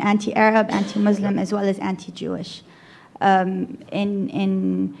mean anti-Arab, anti-Muslim, as well as anti-Jewish.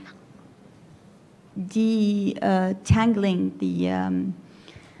 In detangling the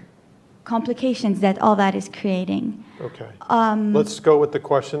complications that all that is creating. Okay. Let's go with the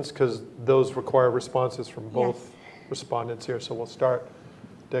questions because those require responses from both respondents here. So we'll start,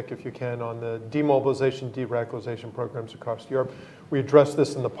 Dick, if you can, on the demobilization, de-radicalization programs across Europe. We addressed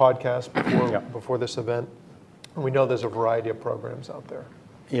this in the podcast before this event. And we know there's a variety of programs out there.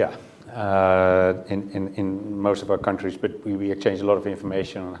 Yeah, in most of our countries, but we exchange a lot of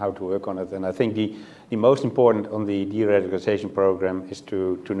information on how to work on it. And I think the most important on the de-radicalization program is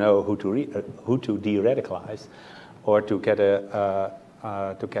to know who to de-radicalize, or to get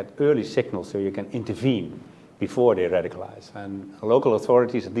early signals so you can intervene before they radicalize. And local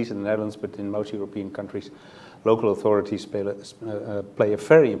authorities, at least in the Netherlands, but in most European countries, local authorities play a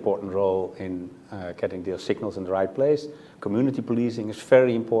very important role in getting their signals in the right place. Community policing is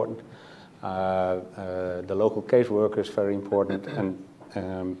very important. The local caseworker is very important.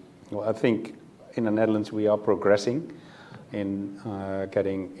 And well, I think in the Netherlands we are progressing in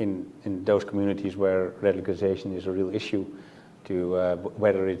getting in those communities where radicalization is a real issue, to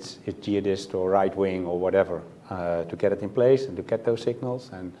whether it's jihadist or right-wing or whatever, to get it in place and to get those signals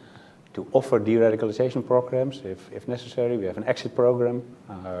and to offer de-radicalization programs if necessary. We have an exit program,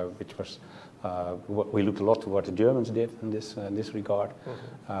 which was we looked a lot to what the Germans did in this regard.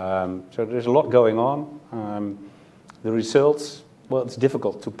 Mm-hmm. So there's a lot going on. The results, well, it's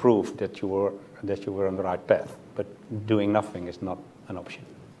difficult to prove that you were on the right path, but doing nothing is not an option.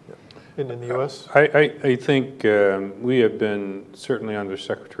 And in the U.S.? I think we have been, certainly under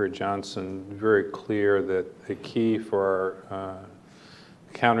Secretary Johnson, very clear that the key for our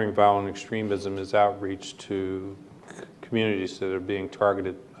countering violent extremism is outreach to communities that are being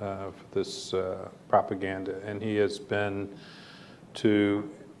targeted for this propaganda. And he has been to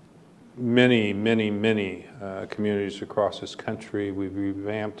many communities across this country. We've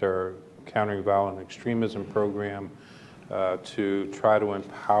revamped our countering violent extremism program to try to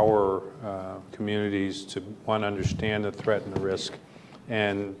empower communities to, one, understand the threat and the risk,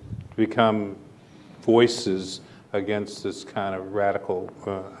 and become voices against this kind of radical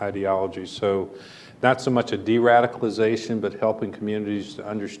ideology. So not so much a de-radicalization, but helping communities to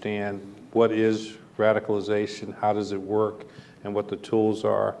understand what is radicalization, how does it work, and what the tools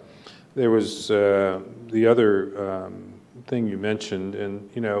are. There was the other thing you mentioned, and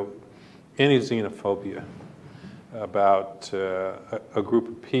any xenophobia about a group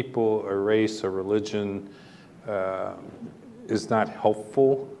of people, a race, a religion is not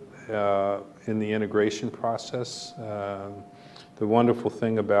helpful in the integration process. The wonderful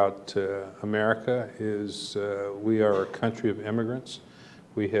thing about America is we are a country of immigrants.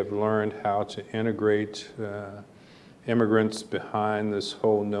 We have learned how to integrate immigrants behind this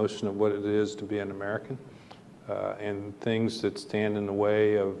whole notion of what it is to be an American, and things that stand in the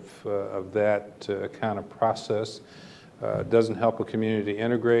way of that kind of process doesn't help a community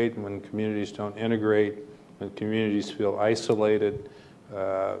integrate. When communities don't integrate, when communities feel isolated,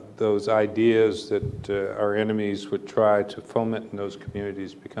 those ideas that our enemies would try to foment in those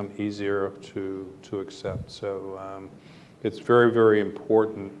communities become easier to accept. So it's very, very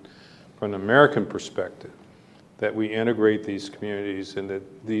important from an American perspective that we integrate these communities and that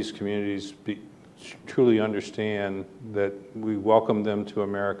these communities truly understand that we welcome them to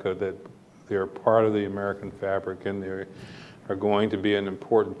America, that they're part of the American fabric, and they are going to be an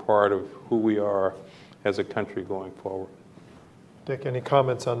important part of who we are as a country going forward. Dick, any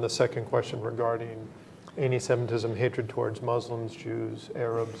comments on the second question regarding anti-Semitism, hatred towards Muslims, Jews,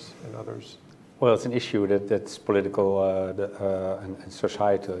 Arabs, and others? Well, it's an issue that's political and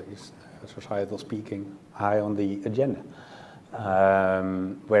societal speaking high on the agenda.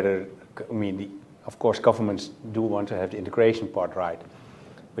 Of course, governments do want to have the integration part right,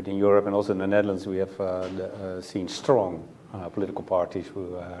 but in Europe and also in the Netherlands, we have seen strong political parties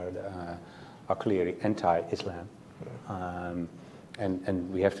who are clearly anti-Islam.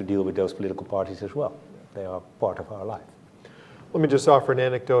 And we have to deal with those political parties as well. They are part of our life. Let me just offer an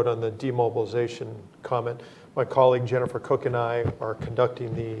anecdote on the demobilization comment. My colleague Jennifer Cook and I are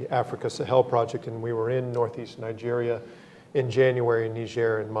conducting the Africa Sahel project, and we were in northeast Nigeria in January, in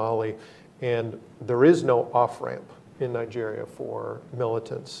Niger and Mali, and there is no off-ramp in Nigeria for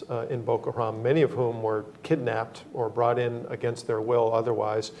militants in Boko Haram, many of whom were kidnapped or brought in against their will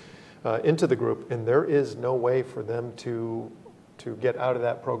otherwise into the group, and there is no way for them to get out of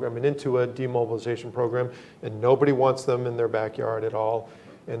that program and into a demobilization program, and nobody wants them in their backyard at all.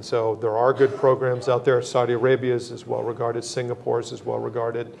 And so there are good programs out there. Saudi Arabia's is well regarded, Singapore's is well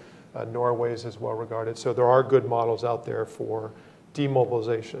regarded, Norway's is well regarded. So there are good models out there for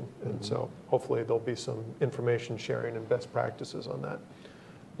demobilization, and so hopefully there'll be some information sharing and best practices on that.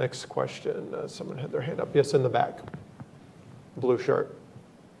 Next question, someone had their hand up. Yes, in the back, blue shirt.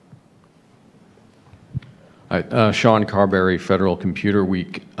 Hi, Sean Carberry, Federal Computer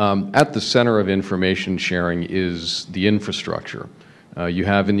Week. At the center of information sharing is the infrastructure. You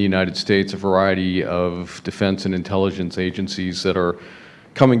have in the United States a variety of defense and intelligence agencies that are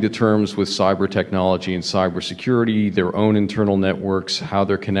coming to terms with cyber technology and cybersecurity, their own internal networks, how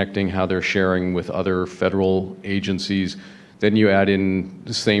they're connecting, how they're sharing with other federal agencies. Then you add in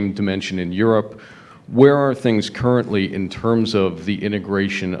the same dimension in Europe. Where are things currently in terms of the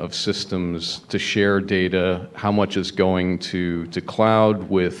integration of systems to share data? How much is going to cloud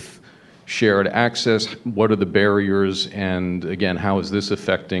with shared access? What are the barriers? And again, how is this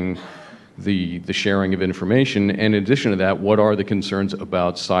affecting the sharing of information? And in addition to that, what are the concerns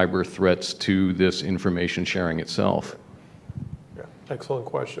about cyber threats to this information sharing itself? Yeah, excellent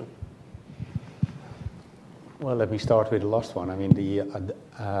question. Well, let me start with the last one. I mean, the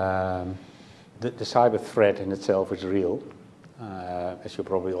cyber threat in itself is real, as you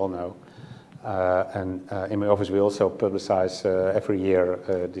probably all know. And in my office, we also publicize every year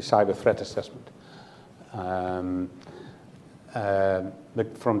the cyber threat assessment.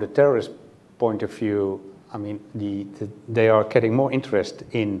 But from the terrorist point of view, I mean, they are getting more interest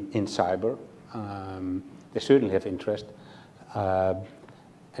in cyber. They certainly have interest, and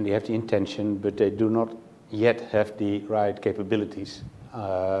they have the intention, but they do not yet have the right capabilities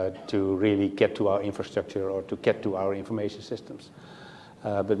to really get to our infrastructure or to get to our information systems.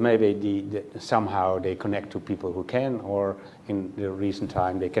 But maybe somehow they connect to people who can, or in the recent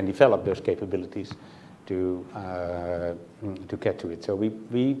time they can develop those capabilities to get to it. So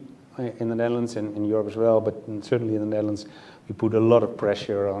we in the Netherlands and in Europe as well, but certainly in the Netherlands, we put a lot of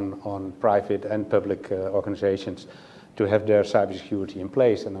pressure on private and public organizations to have their cybersecurity in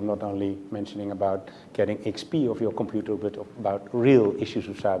place. And I'm not only mentioning about getting XP of your computer, but about real issues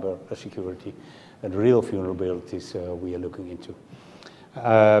of cyber security and real vulnerabilities we are looking into.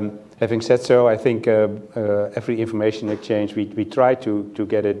 Having said so, I think every information exchange, we try to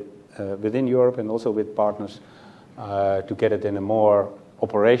get it within Europe and also with partners to get it in a more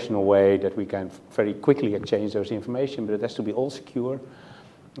operational way that we can very quickly exchange those information, but it has to be all secure.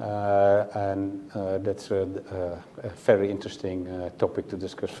 That's a very interesting topic to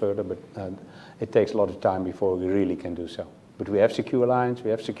discuss further, but it takes a lot of time before we really can do so. But we have secure lines,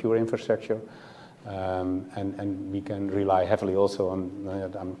 we have secure infrastructure, and we can rely heavily also on,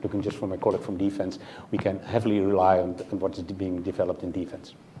 I'm looking just for my colleague from defense, we can heavily rely on what is being developed in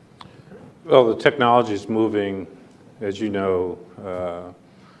defense. Well, the technology is moving, as you know,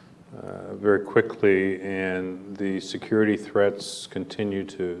 very quickly, and the security threats continue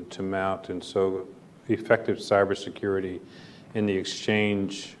to mount, and so effective cybersecurity in the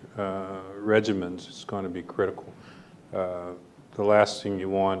exchange regimens is going to be critical. The last thing you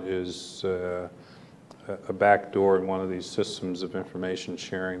want is a backdoor in one of these systems of information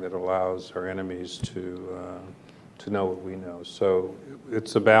sharing that allows our enemies to know what we know. So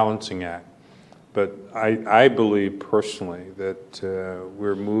it's a balancing act. But I believe personally that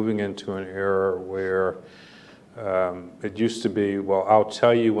we're moving into an era where it used to be, well, I'll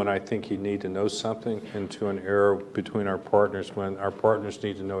tell you when I think you need to know something, into an era between our partners when our partners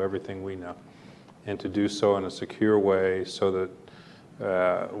need to know everything we know, and to do so in a secure way so that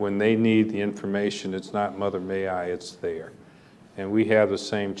when they need the information, it's not mother may I, it's there. And we have the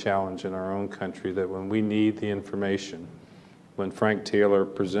same challenge in our own country, that when we need the information, when Frank Taylor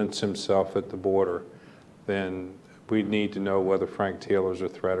presents himself at the border, then we need to know whether Frank Taylor's a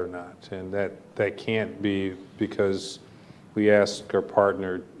threat or not. And that can't be because we asked our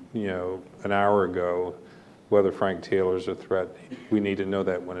partner, an hour ago whether Frank Taylor's a threat. We need to know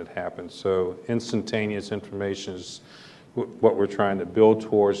that when it happens. So instantaneous information is what we're trying to build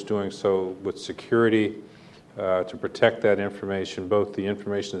towards, doing so with security, to protect that information, both the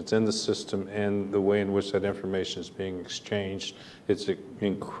information that's in the system and the way in which that information is being exchanged. It's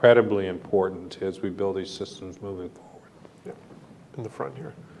incredibly important as we build these systems moving forward. Yeah. In the front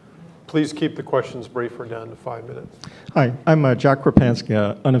here. Please keep the questions brief or down to 5 minutes. Hi, I'm Jack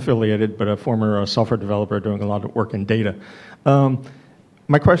Krapansky, unaffiliated, but a former software developer doing a lot of work in data.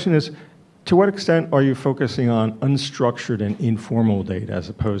 My question is, to what extent are you focusing on unstructured and informal data as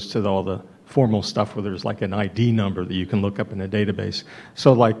opposed to all the formal stuff where there's like an ID number that you can look up in a database?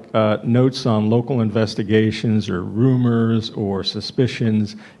 So like notes on local investigations or rumors or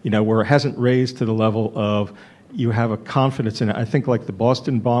suspicions, where it hasn't raised to the level of you have a confidence in it. I think like the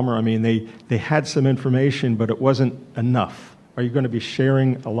Boston bomber, I mean, they had some information, but it wasn't enough. Are you going to be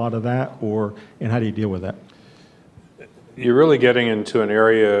sharing a lot of that, and how do you deal with that? You're really getting into an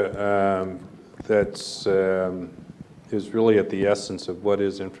area that's is really at the essence of what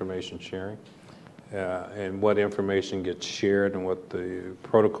is information sharing, and what information gets shared and what the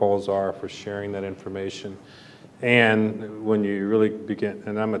protocols are for sharing that information. And when you really begin,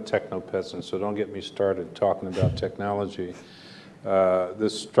 and I'm a techno-peasant, so don't get me started talking about technology,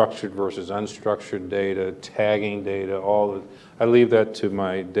 this structured versus unstructured data, tagging data, I leave that to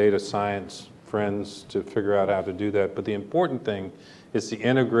my data science friends to figure out how to do that. But the important thing is the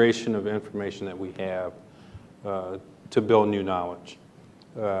integration of information that we have to build new knowledge.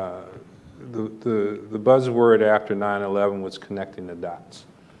 The buzzword after 9/11 was connecting the dots.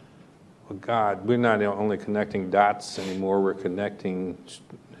 Well, God, we're not only connecting dots anymore, we're connecting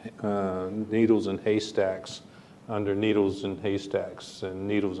needles and haystacks under needles and haystacks and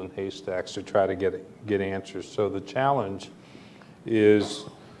needles and haystacks to try to get answers. So the challenge is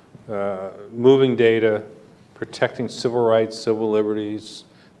moving data, protecting civil rights, civil liberties,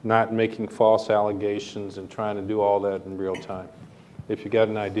 not making false allegations, and trying to do all that in real time. If you got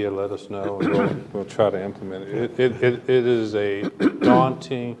an idea, let us know, and we'll try to implement it. It is a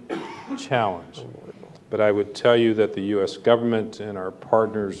daunting challenge, but I would tell you that the U.S. government and our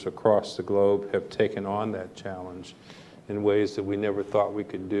partners across the globe have taken on that challenge in ways that we never thought we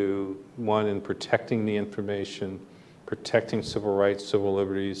could do. One, in protecting the information, protecting civil rights, civil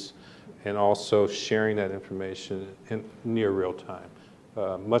liberties, and also sharing that information in near real time.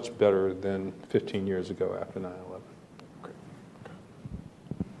 Much better than 15 years ago after 9/11. Okay.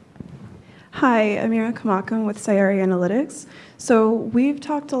 Hi, Amira Kamakam with Sayari Analytics. So we've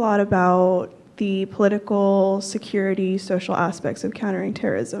talked a lot about the political, security, social aspects of countering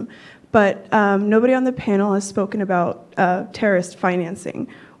terrorism, but nobody on the panel has spoken about terrorist financing,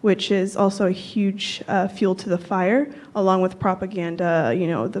 which is also a huge fuel to the fire, along with propaganda,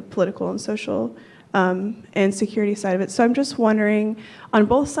 the political and social and security side of it. So I'm just wondering, on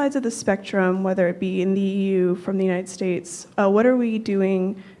both sides of the spectrum, whether it be in the EU, from the United States, what are we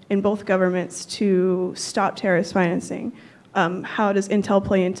doing in both governments to stop terrorist financing? How does Intel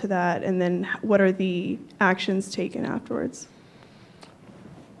play into that? And then what are the actions taken afterwards?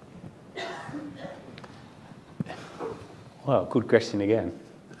 Well, good question again.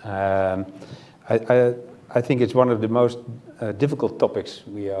 I think it's one of the most difficult topics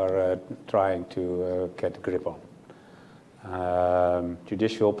we are trying to get a grip on.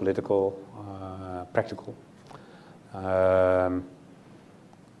 Judicial, political, practical. And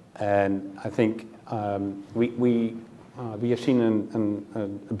I think we have seen a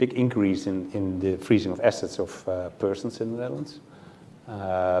big increase in the freezing of assets of persons in the Netherlands.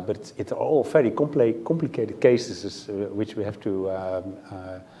 But it's all very complicated cases which we have to,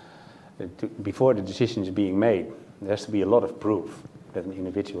 before the decision is being made, there has to be a lot of proof that an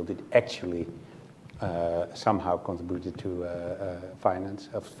individual did actually somehow contributed to finance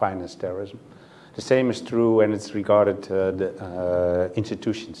terrorism. The same is true when it's regarded the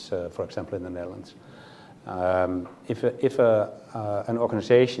institutions, for example, in the Netherlands. If an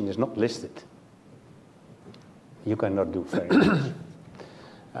organization is not listed, you cannot do very much.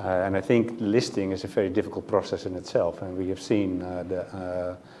 And I think listing is a very difficult process in itself, and we have seen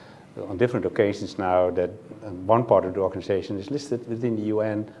on different occasions now that one part of the organization is listed within the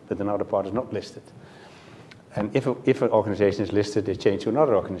UN, but another part is not listed. And if an organization is listed, they change to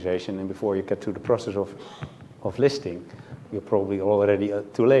another organization, and before you get to the process of listing, you're probably already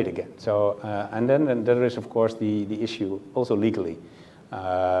too late again. So, and then there is, of course, the issue also legally.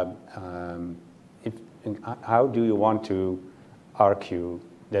 How do you want to argue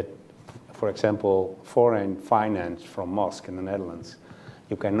that, for example, foreign finance from mosque in the Netherlands,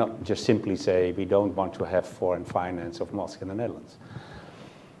 you cannot just simply say we don't want to have foreign finance of mosque in the Netherlands,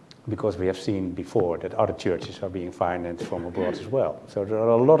 because we have seen before that other churches are being financed from abroad as well. So there are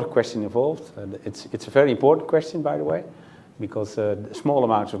a lot of questions involved. It's a very important question, by the way, because small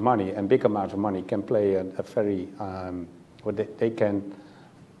amounts of money and big amounts of money can play a very, they can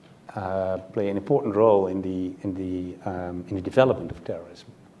play an important role in the development of terrorism.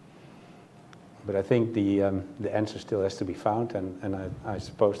 But I think the answer still has to be found, and I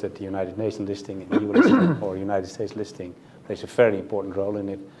suppose that the United Nations listing, EU listing, or United States listing plays a very important role in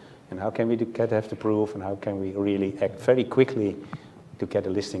it. And how can we have the proof, and how can we really act very quickly to get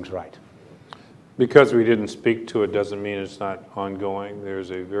the listings right? Because we didn't speak to it doesn't mean it's not ongoing. There's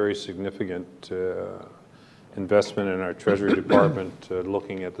a very significant investment in our Treasury Department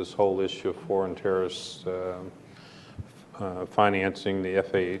looking at this whole issue of foreign terrorists financing. The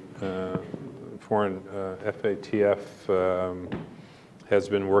FATF has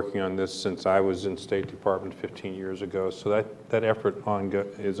been working on this since I was in State Department 15 years ago. So that effort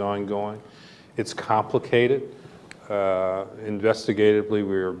is ongoing. It's complicated. Investigatively,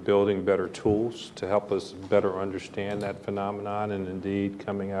 we are building better tools to help us better understand that phenomenon. And indeed,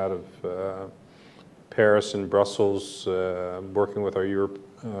 coming out of Paris and Brussels, working with our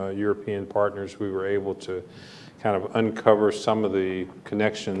European partners, we were able to kind of uncover some of the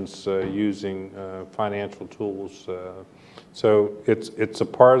connections using financial tools. So it's a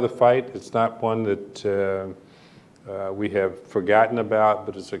part of the fight. It's not one that we have forgotten about,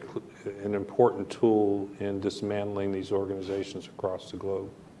 but it's an important tool in dismantling these organizations across the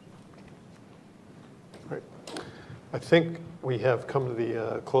globe. Great. I think we have come to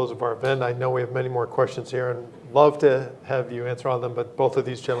the close of our event. I know we have many more questions here, and love to have you answer all of them, but both of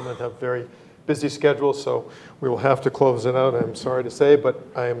these gentlemen have very busy schedules, so we will have to close it out, I'm sorry to say, but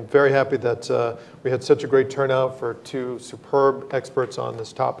I am very happy that we had such a great turnout for two superb experts on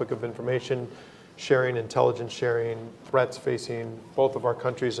this topic of information sharing, intelligence sharing, threats facing both of our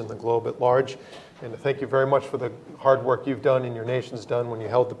countries and the globe at large. And thank you very much for the hard work you've done and your nation's done when you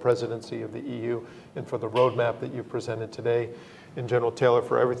held the presidency of the EU, and for the roadmap that you've presented today. And General Taylor,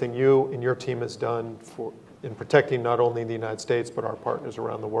 for everything you and your team has done in protecting not only the United States, but our partners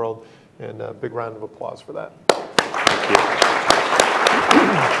around the world. And a big round of applause for that. Thank you.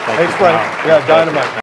 Thanks, Frank. Yeah, dynamite.